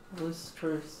 Loose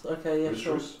truce. Okay, yeah, Loose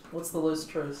sure. truce? What's the loose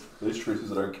truce? Loose truces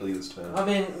that don't kill you this turn. I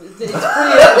mean, it's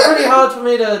pretty hard for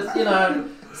me to,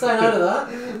 say no to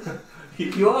that.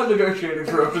 You are negotiating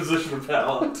for a position of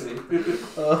power, aren't you?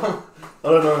 I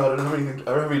don't know. I don't have anything. I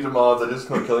don't have any demands. I just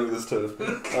not killing you this turn.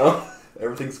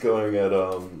 Everything's going at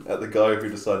the guy who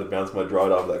decided to bounce my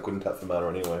Dryad after that couldn't tap for mana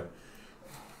anyway.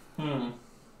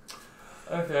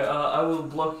 Okay, I will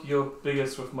block your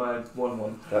biggest with my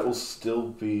 1/1. That will still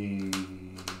be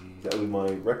my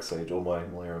Rex Sage or my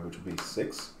Malera, which will be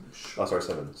 6. Oh, sorry,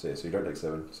 7. So, yeah, so you don't take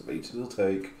 7. So you still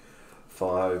take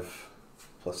 5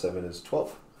 plus 7 is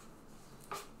 12.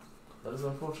 That is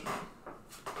unfortunate.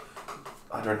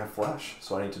 I don't have Flash,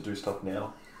 so I need to do stuff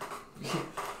now.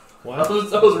 I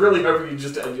was really hoping you'd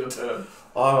just end your turn.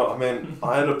 Oh, I mean,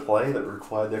 I had a play that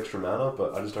required the extra mana,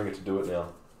 but I just don't get to do it now.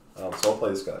 So I'll play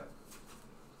this guy.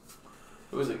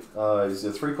 Who is he? He's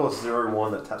a 3-cost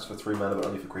 0/1 that taps for 3 mana, but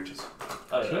only for creatures.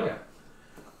 Oh, yeah.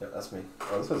 Yeah, that's me.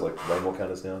 Oh, this has like way more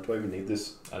counters now. Do I even need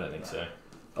this? I don't think so.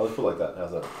 I'll just put it like that.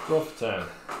 How's that? Draw for turn.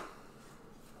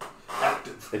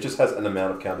 Active. It just has an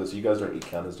amount of counters. You guys don't eat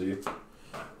counters, do you?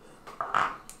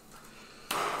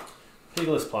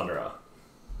 Pigless Plunderer.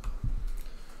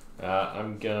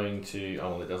 I'm going to...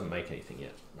 Oh, well, it doesn't make anything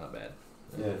yet. Not bad.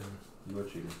 Yeah. You were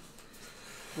cheating.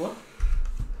 What?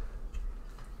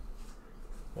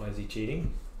 Why is he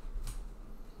cheating?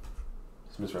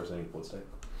 It's misrepresenting your board state.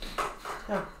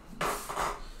 How?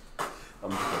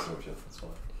 I'm just messing with you. That's fine.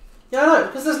 Yeah, I know,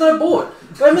 because there's no board.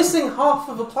 We're missing half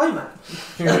of a playmat.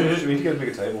 We need to go to make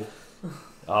a table.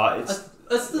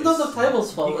 It's not the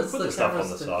table's fault. You can It's put the the stuff camera on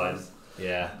the stickers. side.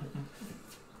 Yeah.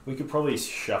 We could probably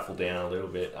shuffle down a little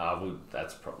bit.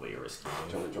 That's probably a risky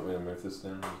Do move. you want me to move this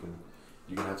down?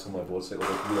 You can have some of my board state.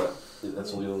 Well, can do that.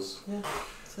 That's all yours. Yeah.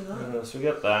 See that? So we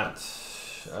got that.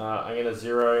 I'm going to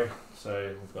 0.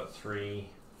 So we've got 3,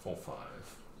 4, 5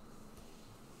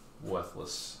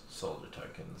 worthless soldier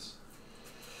tokens.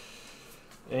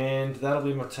 And that'll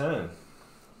be my turn.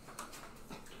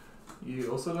 You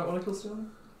also don't want to kill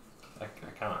Sterling? I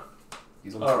can't.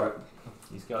 He's on the track.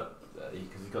 He's got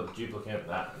because he's got the duplicate,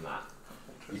 that and that.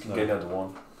 You can get down to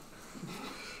 1.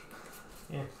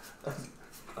 Yeah. I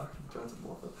can try to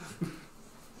block it.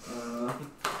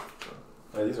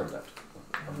 Oh, these aren't left.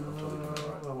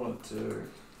 I want to.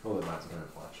 Oh, the knights are going to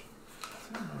flash.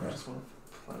 I just want to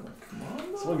play my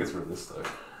command. Someone gets rid of this though.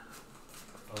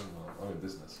 I'm in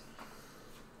business.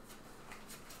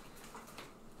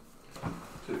 2,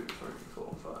 3,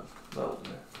 4, 5. That'll do.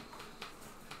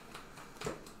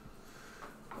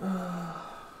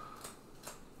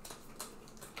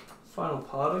 Final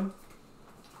parting.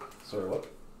 Sorry, what?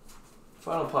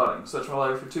 Final parting. Search my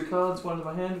library for 2 cards, 1 into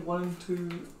my hand, 1 into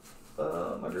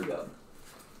my graveyard.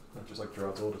 Just like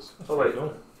Gerard's orders. Oh wait,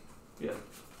 Cool. yeah.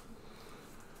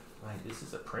 Wait, this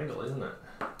is a Pringle, isn't it?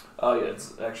 Oh yeah,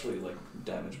 it's actually like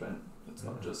damage bent. It's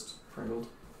not just pringled.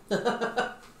 It's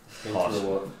been through a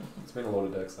lot. It's been a lot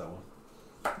of decks, that one.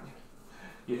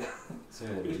 Yeah. It's seen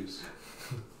a lot of use.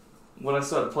 When I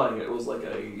started playing it, it was like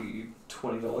a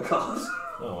 $20 card.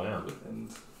 Oh wow. And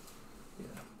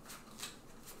yeah.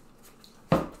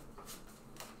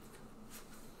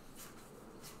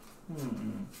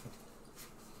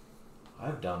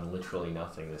 I've done literally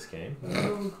nothing this game.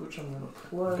 Which I'm gonna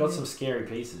play. I've got some scary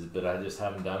pieces, but I just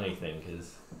haven't done anything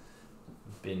because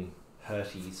I've been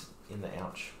hurties in the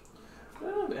ouch. I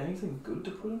don't have anything good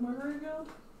to put in my graveyard.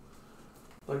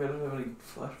 Like I don't have any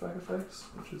flashback effects,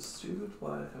 which is stupid.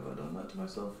 Why have I done that to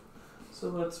myself? So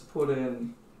let's put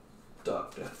in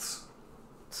Dark Deaths.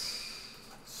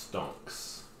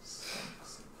 Stonks.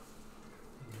 Stonks.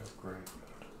 Great.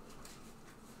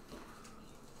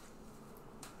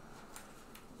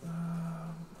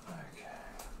 Okay.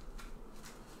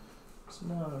 So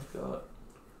now I've got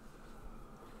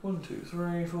 1, 2,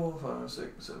 3, 4, 5,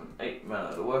 6, 7, 8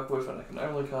 mana to work with, and I can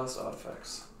only cast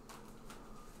artifacts.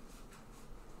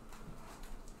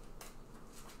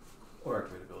 Or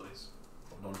activate abilities.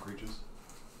 Or non-creatures.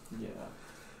 Yeah.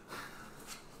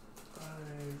 I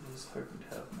was hoping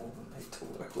to have more than 8 to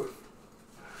work with.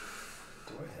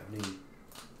 Do I have any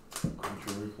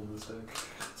creature removal in this deck?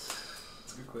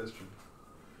 That's a good question.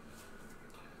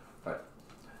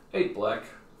 8 black.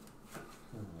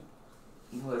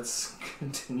 Let's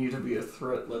continue to be a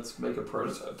threat. Let's make a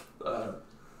prototype.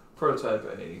 Prototype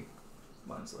a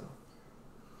Mindslayer.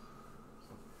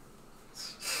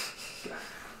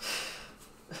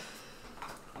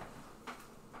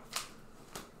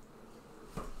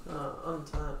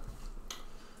 Untap.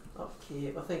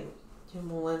 Upkeep. I think you have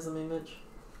more lands than me, Mitch.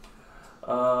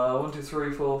 1, 2,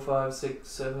 3, 4, 5, 6,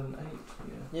 7, 8.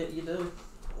 Yeah. Yeah, you do.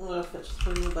 I'm gonna fetch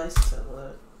 3 new bases out of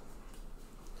that.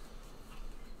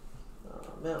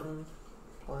 Mountain,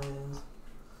 plains,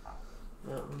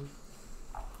 mountain.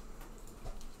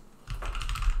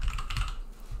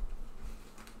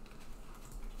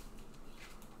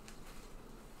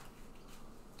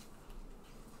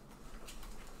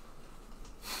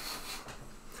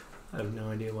 I have no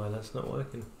idea why that's not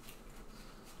working.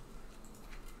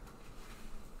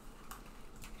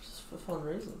 Just for fun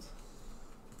reasons.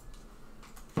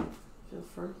 Feel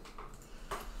free.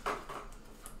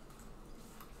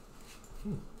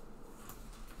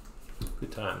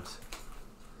 Good times.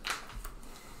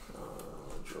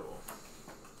 Draw.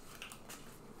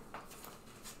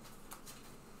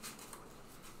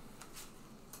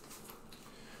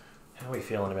 How are we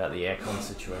feeling about the aircon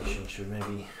situation? Should we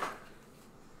maybe...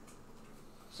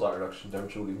 Slight reduction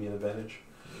damage will give me an advantage.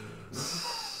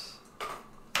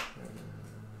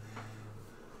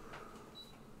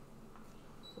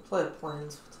 I'll play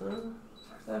plains for turn.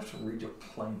 I have to read your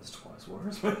planes twice.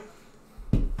 Where's me?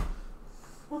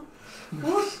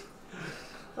 What?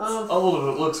 All of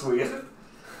it looks weird.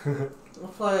 I'll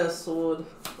play a sword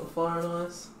or fire and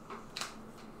ice.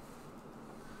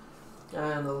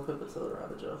 And I'll equip it to the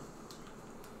Ravager.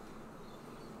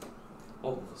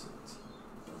 All of the swords.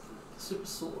 Super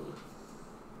sword.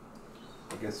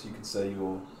 I guess you could say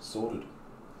you're sorted.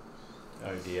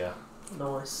 Oh dear.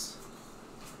 Nice.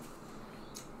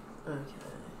 Okay.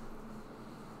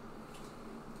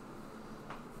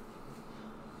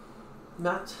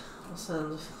 Matt, I'll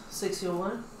send 6 your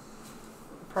way.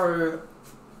 Pro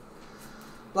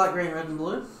black, green, red and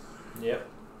blue. Yep.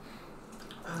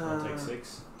 I'll take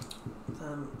 6.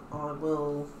 Then I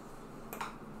will...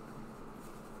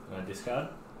 Can I discard?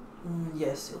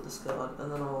 yes, you'll discard.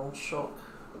 And then I'll shock...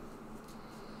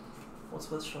 What's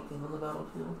worth shocking on the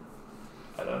battlefield?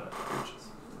 I don't have creatures.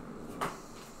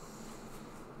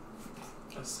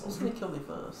 Who's going to kill me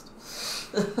first?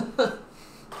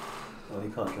 Well,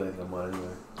 you can't kill anything on mine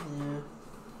anyway. Yeah.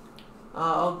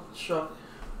 I'll shock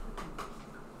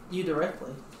you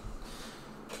directly.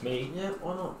 Me? Yeah,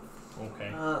 why not? Okay.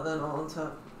 Then I'll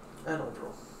untap and I'll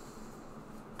draw.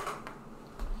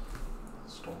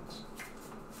 Stonks.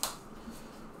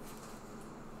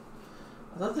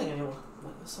 I don't think anyone...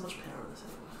 Like, there's so much power in this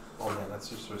thing. Oh man, that's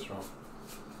just so strong.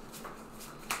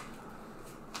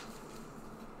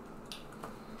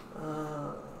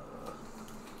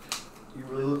 You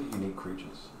really look at unique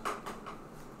creatures.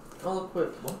 I'll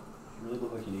equip You really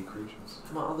look like unique creatures.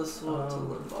 my other sword to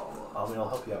Limbo. I mean, I'll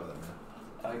help you out with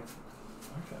that, man.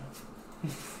 Okay.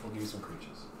 I'll give you some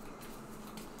creatures.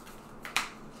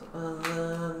 And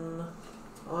then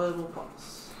I will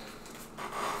pass.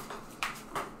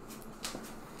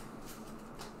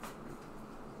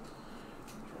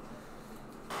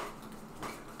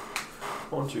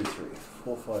 One, two, three,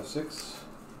 4, 5, 6,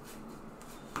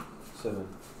 7,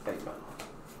 8 mana.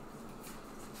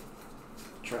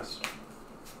 Trust.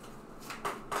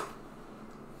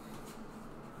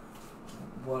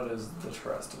 What is the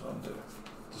trust undo?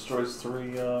 Destroys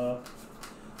 3, up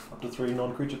to 3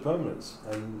 non-creature permanents,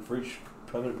 and for each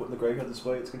permanent put in the graveyard this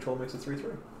way, its control makes it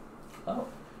 3/3. Oh.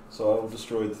 So I will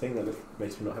destroy the thing that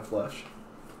makes me not have flash.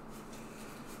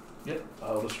 Yep.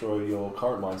 I'll destroy your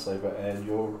current Mindsaver and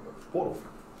your portal.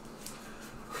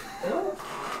 Well,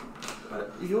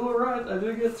 you're right. I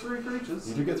do get 3 creatures.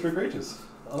 You do get 3 creatures.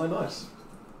 Aren't they nice?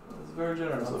 That's very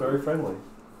generous. That's very friendly.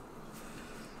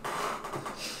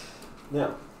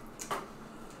 Now,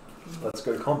 let's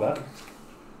go to combat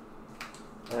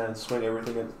and swing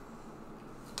everything at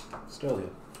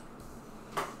Sterling.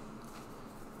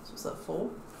 So is that 4?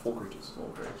 4 creatures. 4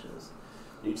 creatures.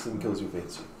 Each of them kills you if it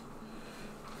hits you.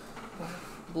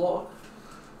 Block.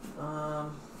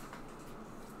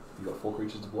 You got 4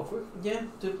 creatures to block with? Yeah,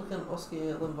 duplicate,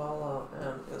 Osgir, Limbala,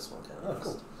 and this one can. Oh,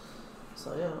 cool.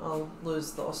 So yeah, I'll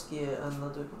lose the Osgir and the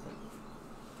duplicate.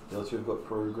 The other 2 have got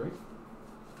pro green?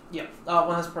 Yeah.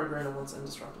 One has pro green and one's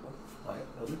indestructible. Oh, yeah,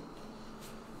 that'll do.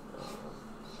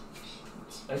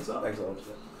 Exile? Exiled,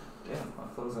 yeah. Damn, I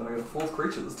thought I was going to get a 4th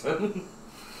creature this turn.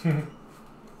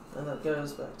 And that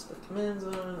goes back to the command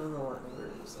zone and the lightning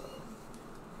groove. So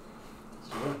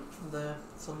So, yeah. there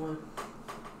somewhere.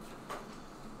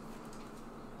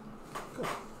 Cool.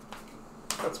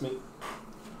 That's me.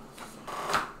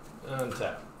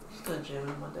 Untap. Just gonna jam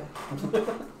in my day.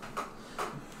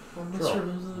 I'm not Draw. sure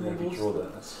there's any Yeah, if you balls. draw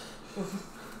that, that's...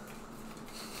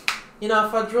 You know,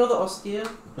 if I draw the Osgir,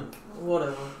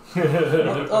 whatever.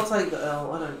 I'll take the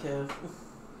L, I don't care.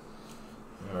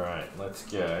 Alright, let's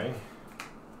go.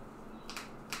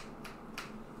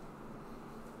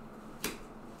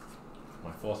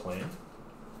 My 4th land.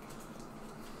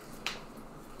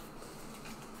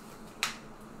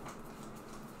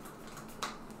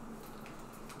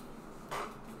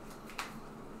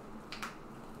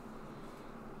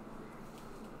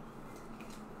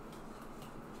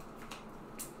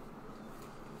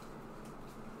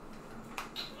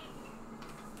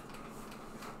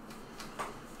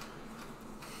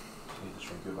 You need to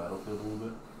shrink your battlefield a little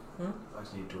bit. Hmm? I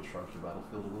just need to shrink your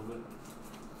battlefield a little bit.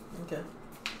 Okay.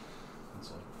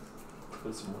 That's all.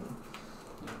 Put some more.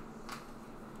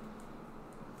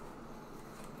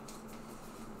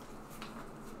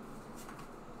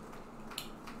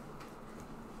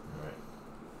 Alright.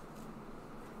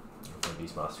 For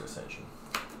Beastmaster Ascension.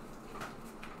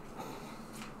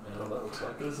 You know what that looks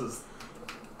like? This is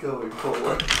going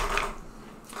forward.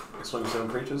 Swing 7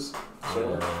 creatures.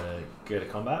 Go to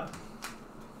combat.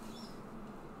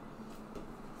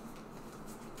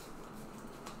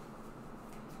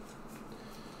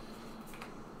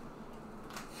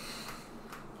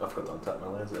 I forgot to untap my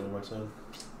lands at the end of my turn.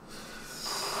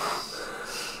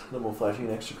 No more flashing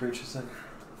extra creatures then.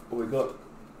 What we got?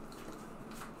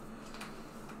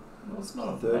 Well, it's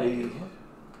not a 30. bag, is it?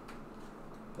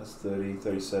 That's 30,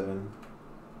 37.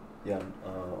 Yeah,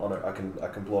 oh no, I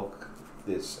can block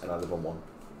this and I live on 1.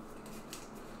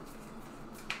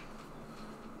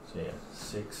 So yeah,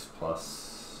 6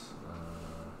 plus.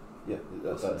 Yeah,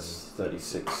 that's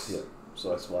 36. Yeah,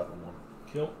 so I survive on 1.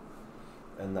 Kill.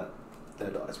 And that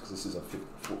dies because this is a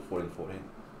 14.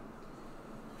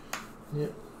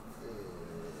 Yep.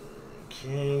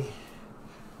 Okay.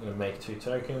 I'm going to make 2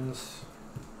 tokens.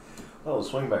 Oh, the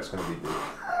swing back's going to be big.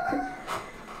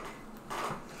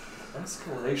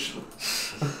 Escalation.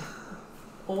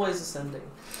 Always ascending.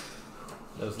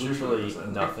 There was literally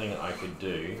nothing I could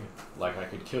do. Like, I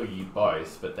could kill you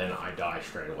both, but then I die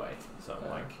straight away. So I'm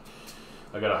like,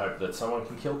 I gotta hope that someone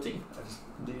can kill T. I just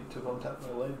need to untap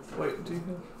my land. Wait, do you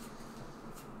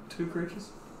have 2 creatures?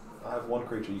 I have 1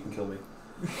 creature, you can kill me.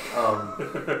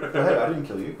 But hey, I didn't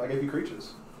kill you. I gave you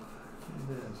creatures.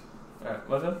 You did. Alright,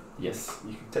 my turn? Yes.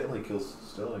 You can technically kill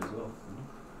Sterling as well.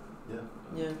 Yeah.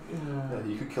 Yeah.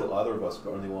 You could kill either of us,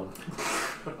 but only one.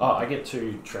 Oh, I get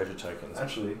 2 treasure tokens.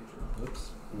 Actually,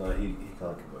 oops. No, he can't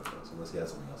kill both of us unless he has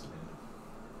something else in hand.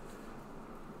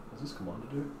 What's this commander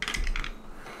do?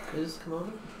 Who's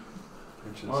commander?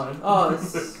 Creatures. Mine. Oh,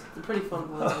 it's a pretty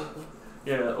fun one.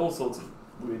 Yeah, all sorts of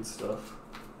weird stuff.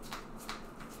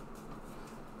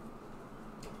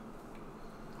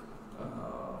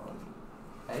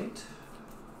 8?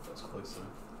 That's close though.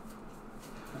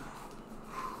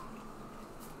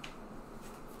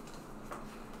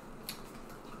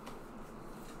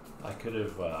 I could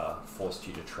have forced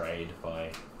you to trade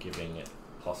by giving it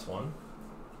 +1.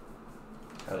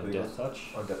 Death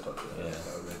touch. On death touch, yeah. Yeah.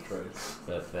 That would be a trade.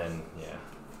 But then, yeah,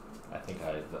 I think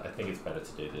it's better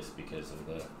to do this because of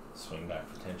the swing back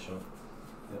potential.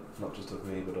 Yep. Not just of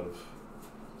me, but of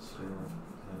Sterling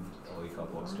and you can't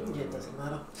block Sterling. Yeah, it doesn't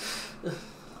matter.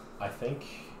 I think.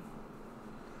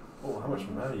 Oh, how much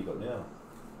mana you got now?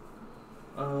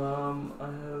 I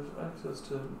have access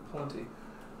to plenty.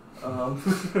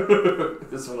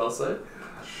 Is what I'll say.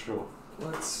 Sure.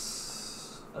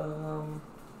 Let's I'll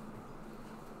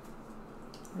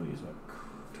use my.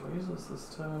 Do I use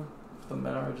this turn? The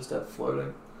mana I just have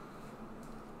floating.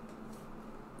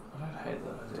 I don't hate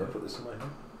that Did idea. I put this in my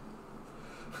hand?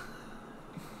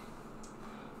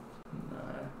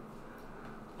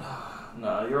 No.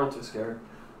 Nah, you're all too scary.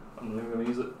 I'm not even gonna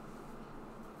use it.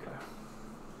 Okay.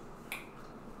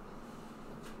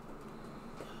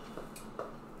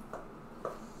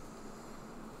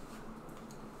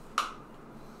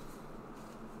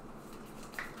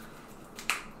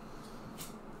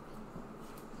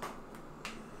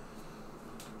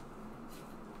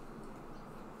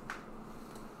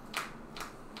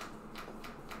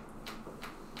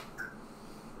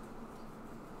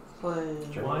 Play.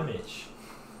 Why, Mitch?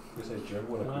 You say German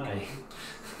when I Why?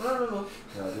 I don't remember.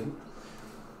 No, I didn't.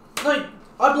 No,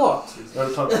 I blocked. No,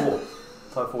 time 4.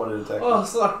 Time 4 when it attacked. Oh,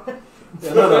 sorry.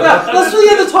 Yeah, no. That's the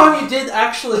other time you did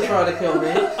actually try to kill me.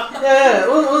 Yeah,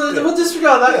 we'll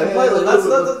disregard that completely.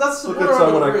 That's Look water at under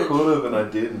someone the I bridge. could have and I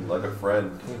didn't, like a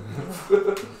friend.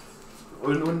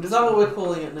 when Is that what we're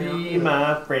calling it now? Be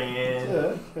my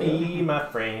friend. Yeah. Be my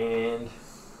friend.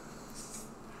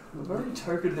 A very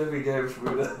token heavy game for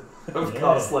me to have Yeah.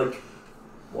 cast like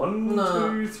 1, No.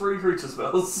 2, 3 creature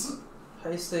spells.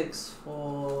 Pay 6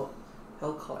 for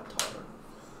Hellkite Tyrant.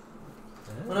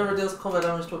 Whenever it deals combat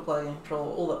damage to a player you control,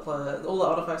 all the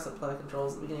artifacts that player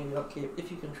controls at the beginning of your upkeep, if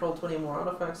you control 20 or more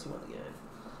artifacts, you win the game.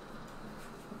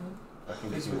 I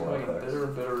can These get are you more becoming artifacts. better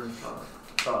and better in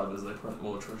card as they print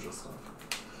more treasure stuff.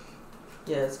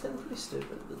 Yeah, it's getting pretty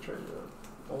stupid, the treasure.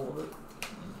 All of it.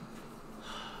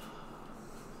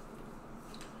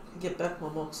 I could get back my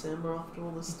Mox Amber after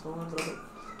all this time, but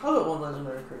I've got 1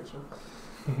 legendary creature.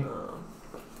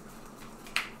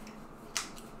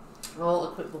 I'll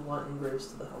equip the Lightning Greaves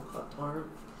to the Hellkite Tyrant.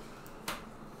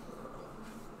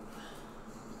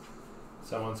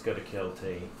 Someone's got to kill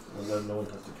T. Well, then no one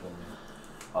has to kill me.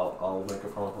 I'll make a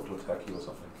chronicle to attack you or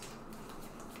something.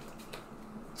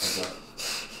 How's that?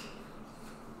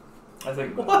 I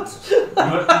think What?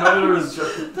 murder is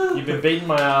just. You've been beating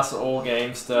my ass all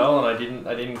game still, and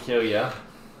I didn't kill you.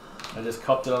 I just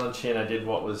copped it on the chin. I did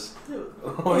what was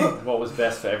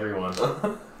best for everyone.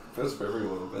 Best for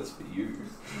everyone, or best for you.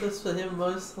 That's for him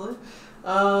mostly.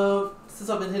 Since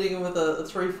I've been hitting him with a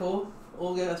 3-4,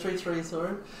 or a 3-3,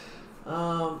 sorry.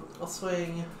 I'll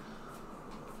swing.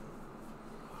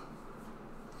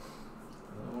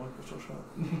 Crystal shot.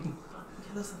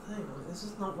 Yeah, that's the thing. Like, this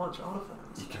is not much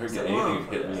artifacts. You don't get anything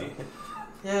to hit me.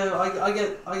 Yeah,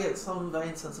 I get some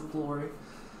vain sense of glory.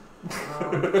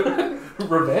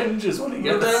 Revenge is what he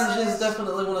gets. Revenge is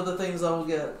definitely one of the things I will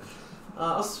get.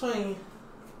 I'll swing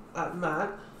at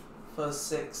Matt for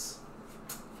 6.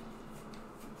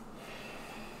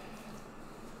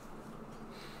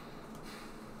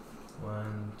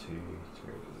 One, two,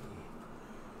 three.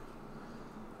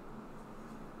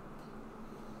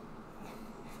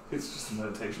 It's just a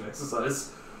meditation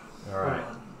exercise. Alright.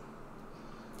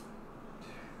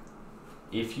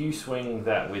 If you swing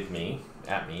that with me,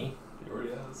 at me, He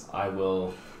already has. I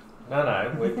will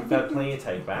No, we've had plenty of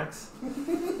takebacks.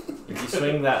 If you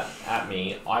swing that at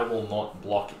me, I will not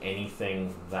block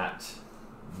anything that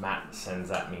Matt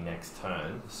sends at me next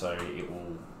turn, so it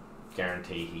will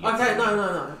guarantee he gets Okay, it.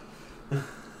 no.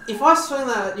 If I swing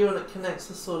that at you and it connects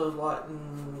to sort of like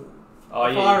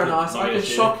fire and ice, I can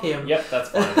shock him. Yep, that's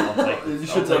fine. I'll take You I'll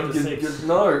should take the take 6.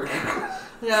 no.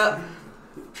 Yeah.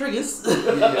 Triggers.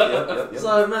 Yep.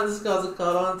 So Matt discards a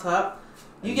card on tap.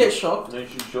 You get shocked. No, you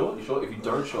sure? You sure? If you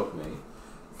don't shock me,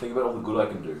 think about all the good I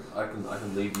can do. I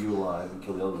can leave you alive and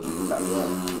kill the others.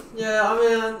 Yeah, I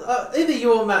mean, either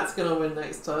you or Matt's gonna win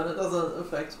next turn. It doesn't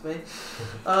affect me.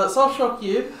 So I'll shock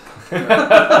you.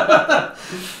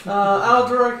 I'll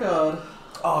draw a card.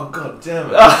 Oh god damn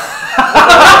it!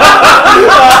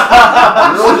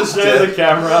 You're all just share the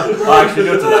camera. I actually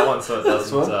go to that one so it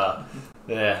doesn't.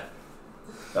 Yeah.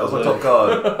 That was my top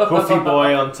card. Poofy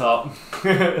boy on top.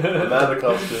 Amanda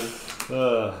costume.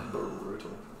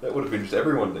 Brutal. That would have been just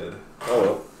everyone dead. Oh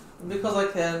well. Because I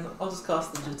can, I'll just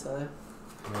cast the Jitte.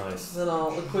 Nice. Then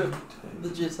I'll equip the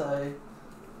Jitte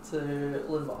to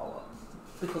Limbala.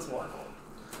 Because why not?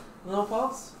 And I'll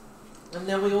pass. And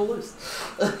now we all lose.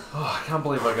 Oh, I can't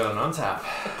believe I got an untap.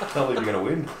 I can't believe you're gonna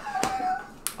win.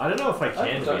 I don't know if I can,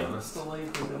 to be don't honest. believe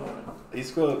we're gonna win.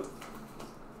 He's got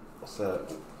what's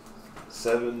that?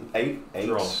 7, 8,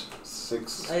 Draw.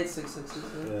 6. 8, 6, 6, 6,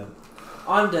 yeah. Yeah.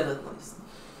 I'm dead at least.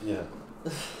 Yeah.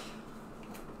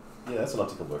 Yeah, that's enough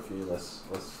to kill both of you. Unless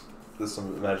there's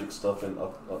some magic stuff in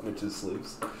up Mitch's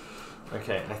sleeves.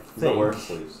 Okay, I He's not wearing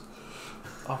think. sleeves.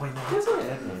 Oh wait, no. Yes, I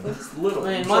am. That's little. I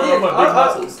mean, I'm my trying hand, my big I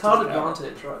muscles card to count.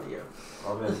 advantage right here.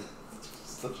 Oh man,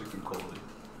 such a good quality.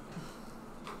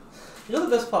 You know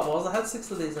the best part was I had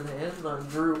 6 of these in hand and I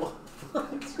drew one.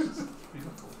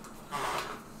 Beautiful.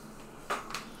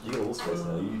 You got all space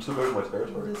now. You took over my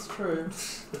territory. It's true.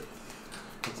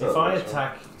 If I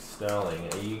attack Sterling,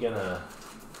 are you gonna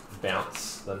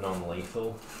bounce the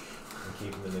non-lethal and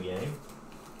keep him in the game?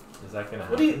 Is that gonna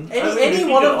What do you? happen? I mean, if Any you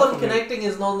one can of them offer me- connecting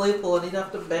is non-lethal, and he'd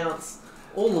have to bounce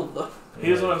all of them.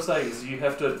 Here's what I'm saying: is you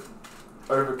have to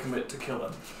overcommit to kill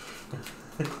him.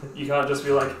 You can't just be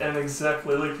like, and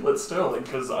exactly lethal at Sterling,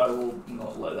 because I will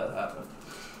not let that happen.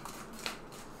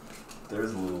 There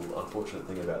is a little unfortunate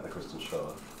thing about the crystal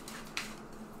shard.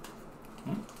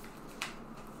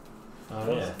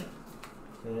 Oh yeah.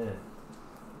 Yeah.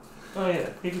 Oh yeah,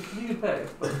 he could pay.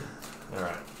 But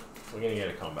Alright. We're gonna go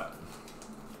to combat.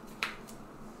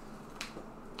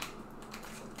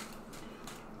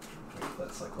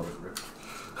 That cyclonic rip.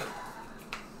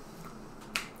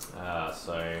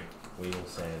 So we will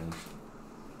send.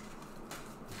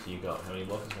 You got how many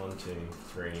blockers? 1, 2,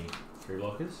 3. 3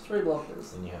 blockers? 3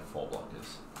 blockers. And you have 4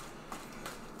 blockers.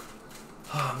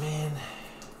 Oh man.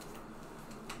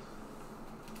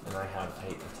 And I have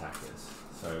 8 attackers.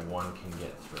 So 1 can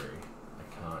get through. I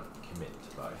can't commit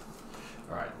to both.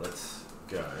 Alright, let's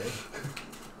go.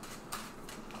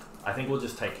 I think we'll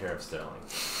just take care of Sterling.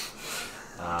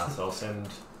 So I'll send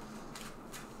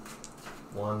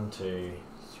 1, 2,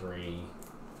 3,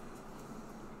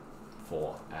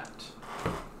 4 at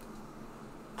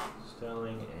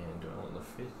Sterling, and do I want the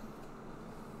 5th?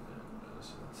 No,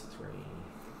 so that's 3.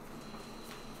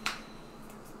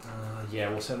 Yeah,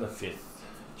 we'll send the 5th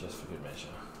just for good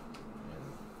measure. And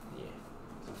yeah,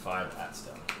 so 5 at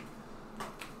Sterling.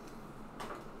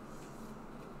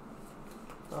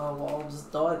 Oh well, I'll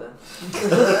just die then.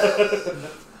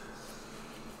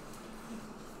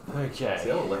 Okay. See,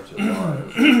 I would have left you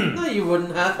alive. No, you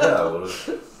wouldn't have. Yeah, I would have.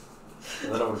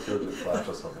 And then I would have killed you with flash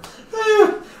or something.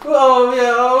 Well,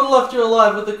 yeah, I would have left you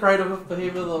alive with the crate of a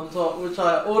behemoth on top, which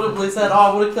I audibly said,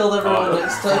 I would have killed everyone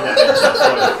next turn.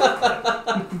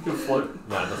 good float.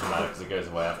 No, it doesn't matter because it goes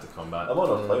away after combat. I might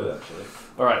not play it actually.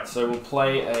 Alright, so we'll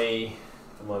play a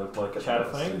I might have played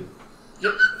Chatterfang.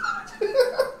 You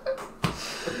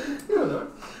don't know.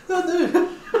 I do.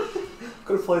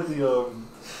 Could have played the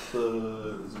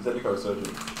Zendikar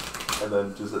Surgeon, and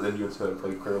then just at the end of your turn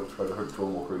play Cradle to try to hook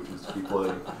 12 more creatures to keep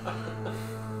playing.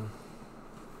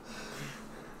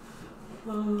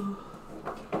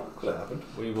 Could have happened.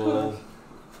 We will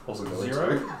Also going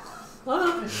 0, to.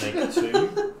 Oh, make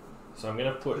 2. So I'm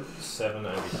going to put 7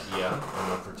 over here, and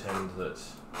we'll pretend that.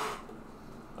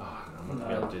 Oh, no, I'm not going to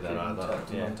be able to do that either.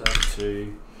 Yeah,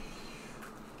 2,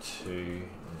 2,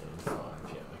 and 5.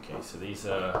 Yeah, okay. So these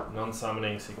are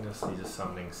non-summoning sickness. These are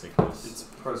summoning sickness. It's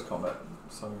post combat,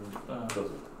 so.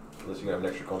 Doesn't. Unless you can have an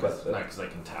extra combat No, step. because they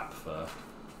can tap for.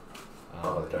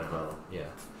 Oh, they tap now. Yeah.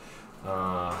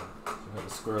 So we've got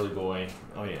the squirrely boy.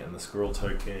 Oh yeah, and the squirrel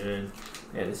token.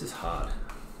 Yeah, this is hard.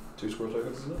 2 squirrel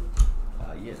tokens, isn't it?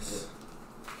 Yes.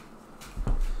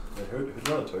 Yeah, who'd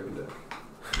run a token deck?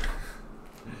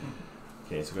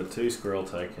 Okay, so we've got 2 squirrel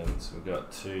tokens. We've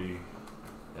got 2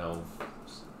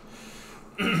 elves.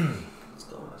 Let's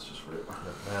go. That's just rip.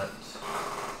 That.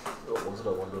 Oh, what was it?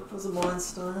 I wonder. There's a Mind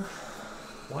Stone.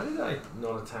 Why did I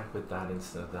not attack with that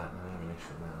instead of that? I have an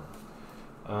extra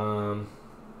mana.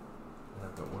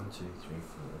 I've got 1, 2, 3,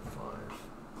 4, 5.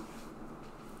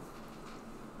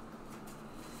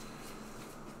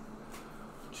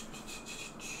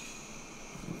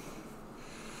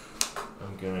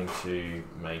 I'm going to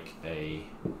make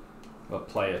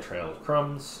play a trail of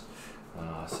crumbs.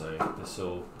 So this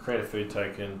will create a food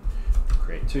token,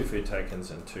 create 2 food tokens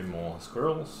and 2 more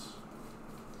squirrels.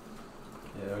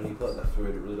 Yeah, when you put that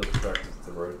food, it really does attract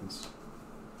the rodents.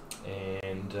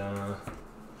 And I'll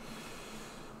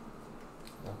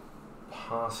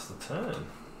pass the turn.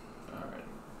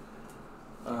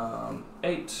 Alright.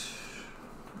 8,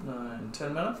 9,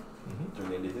 10 mana. Mm-hmm. Do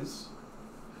we need his?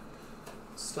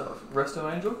 Stuff.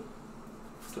 Resto Angel.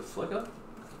 To flicker.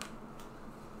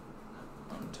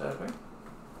 Untapping.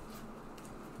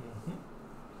 Mm-hmm.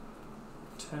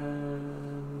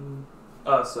 10.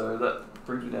 So that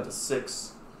brings me down to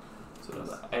 6. So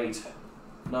another 8,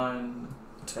 9,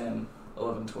 10,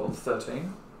 11, 12,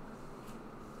 13.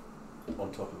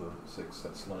 On top of the 6,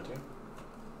 that's 19.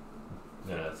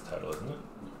 No, that's total, isn't it?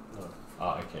 No.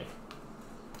 Ah, okay.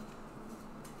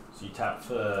 So you tap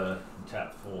for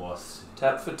Tap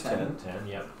for 10. 10,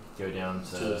 yep. Go down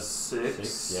to To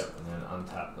 6. yep, and then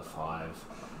untap the 5.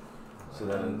 So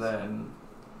And then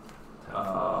tap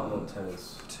Um, 10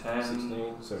 is 10,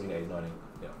 16, 17, 18, 19.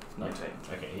 Yeah. 19.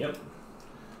 okay, yep.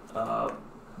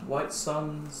 White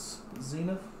Sun's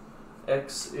Zenith.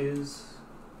 X is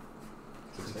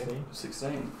 16.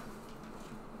 16.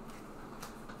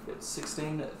 It's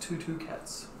 16 2/2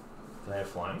 cats. Do they have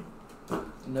flying?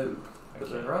 No, but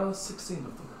Okay. there are 16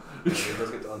 of them. It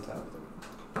does get to untap them.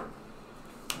 I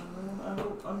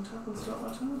will untap and start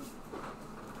my turn.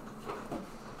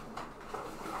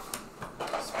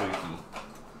 Spooky.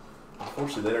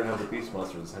 Unfortunately, they don't have the Beast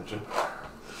Monster's attention.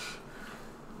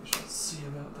 We shall see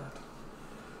about that.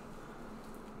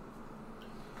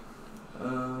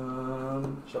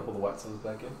 Shuffle the White Suns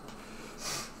back in.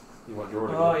 You want your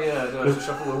order? Oh yeah, I do have to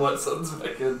shuffle the White Suns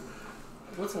back in.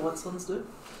 What's the White Suns do?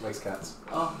 Makes cats.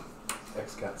 Oh,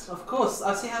 X cats. of course.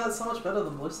 I see how that's so much better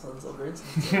than Blue Suns or Green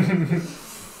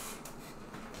Suns.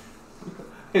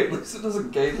 At least it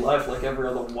doesn't gain life like every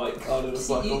other white card in a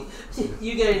cycle.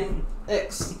 You gain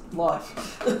X life.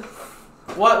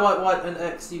 White, and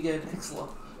X, you gain X life.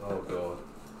 Oh god.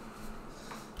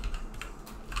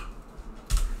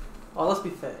 Oh, let's be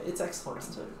fair. It's X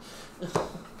times 2. 3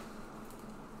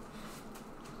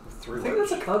 I think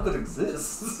that's a card that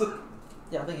exists.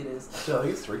 Yeah, I think it is. Yeah, I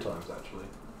think it's 3 times actually.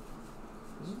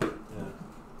 Yeah.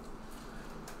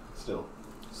 Still.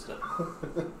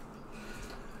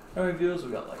 How many viewers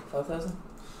we got? Like 5,000?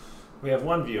 We have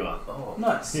 1 viewer. Oh.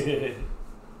 Nice. Hey,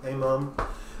 Mum.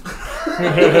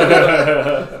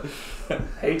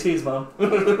 Hey, tease, Mum.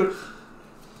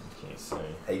 Okay, so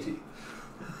 80.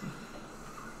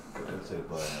 Got hit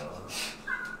by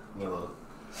another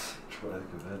traumatic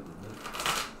event, isn't it?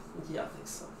 Yeah, I think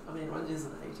so. I mean, when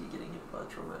isn't 80 getting hit by a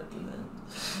traumatic event?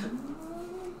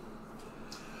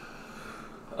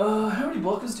 How many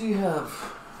blockers do you have?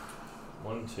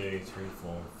 1, 2, 3,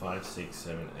 4, 5, 6,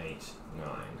 7, 8, 9.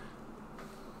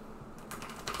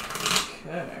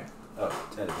 Okay. Oh,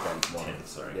 10 becomes 1. 10,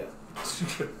 sorry. Yeah.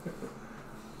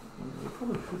 We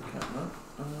probably could count that.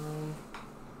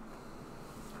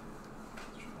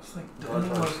 I think, do any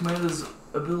of my commander's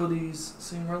abilities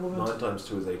seem relevant? 9 times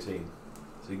 2 is 18.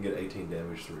 So you can get 18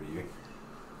 damage through you.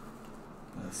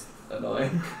 That's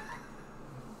annoying.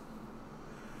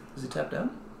 Is he tapped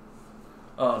down?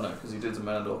 Oh no, because he did the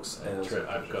mana dogs. And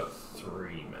I've got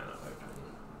 3 mana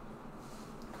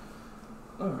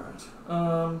open. Alright.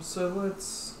 So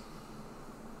let's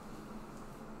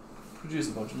produce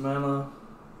a bunch of mana.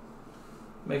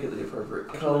 Make it the appropriate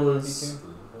colours.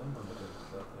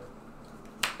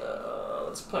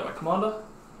 Let's play my commander.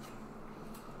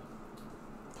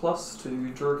 Plus to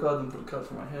draw a card and put a card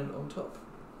from my hand on top.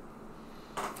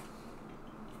 Not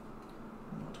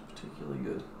particularly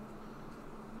good.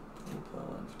 We'll play a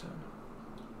line for 10.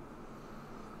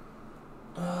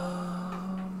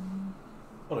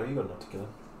 Oh no, you got enough to kill him.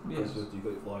 Yes. You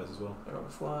got your flyers as well. I got my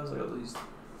flies, I got these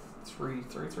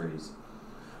 3/3s.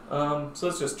 So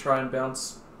let's just try and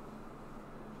bounce.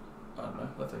 I don't know,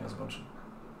 that thing has a bunch of.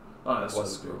 Oh, no, that's One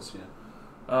just of the squirrels. girls,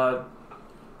 yeah.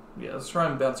 Yeah, let's try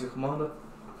and bounce your commander.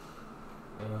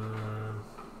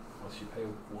 Unless you pay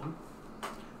 1.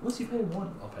 Unless you pay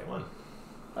 1. I'll pay 1.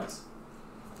 Nice.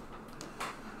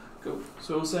 Cool.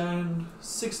 So we'll send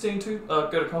 16 to go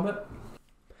to combat.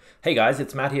 Hey guys,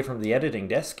 it's Matt here from the editing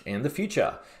desk and the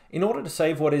future. In order to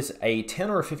save what is a 10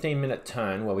 or a 15 minute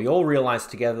turn where we all realize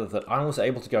together that I was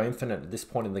able to go infinite at this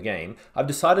point in the game, I've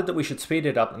decided that we should speed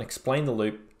it up and explain the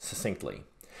loop succinctly.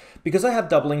 Because I have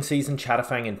Doubling Season,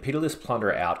 Chatterfang and Pitiless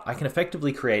Plunderer out, I can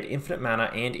effectively create infinite mana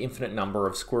and infinite number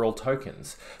of Squirrel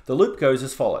tokens. The loop goes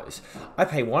as follows. I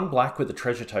pay 1 black with a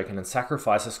treasure token and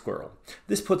sacrifice a Squirrel.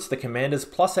 This puts the commander's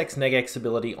 +X neg-X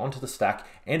ability onto the stack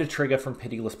and a trigger from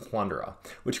Pitiless Plunderer,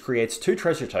 which creates 2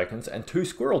 treasure tokens and 2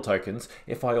 Squirrel tokens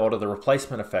if I order the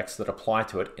replacement effects that apply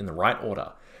to it in the right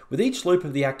order. With each loop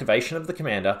of the activation of the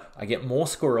commander, I get more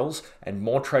squirrels and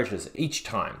more treasures each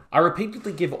time. I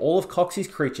repeatedly give all of Coxie's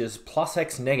creatures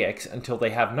 +X neg-X until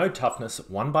they have no toughness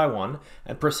one by one,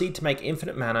 and proceed to make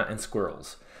infinite mana and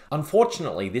squirrels.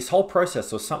 Unfortunately, this whole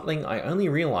process was something I only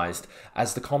realized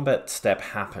as the combat step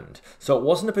happened, so it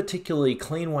wasn't a particularly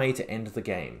clean way to end the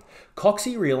game.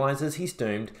 Coxie realizes he's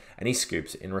doomed, and he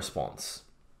scoops in response.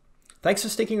 Thanks for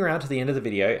sticking around to the end of the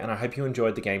video, and I hope you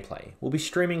enjoyed the gameplay. We'll be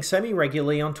streaming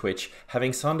semi-regularly on Twitch,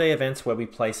 having Sunday events where we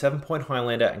play 7-Point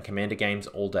Highlander and Commander games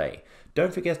all day.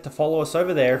 Don't forget to follow us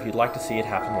over there if you'd like to see it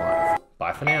happen live.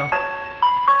 Bye for now.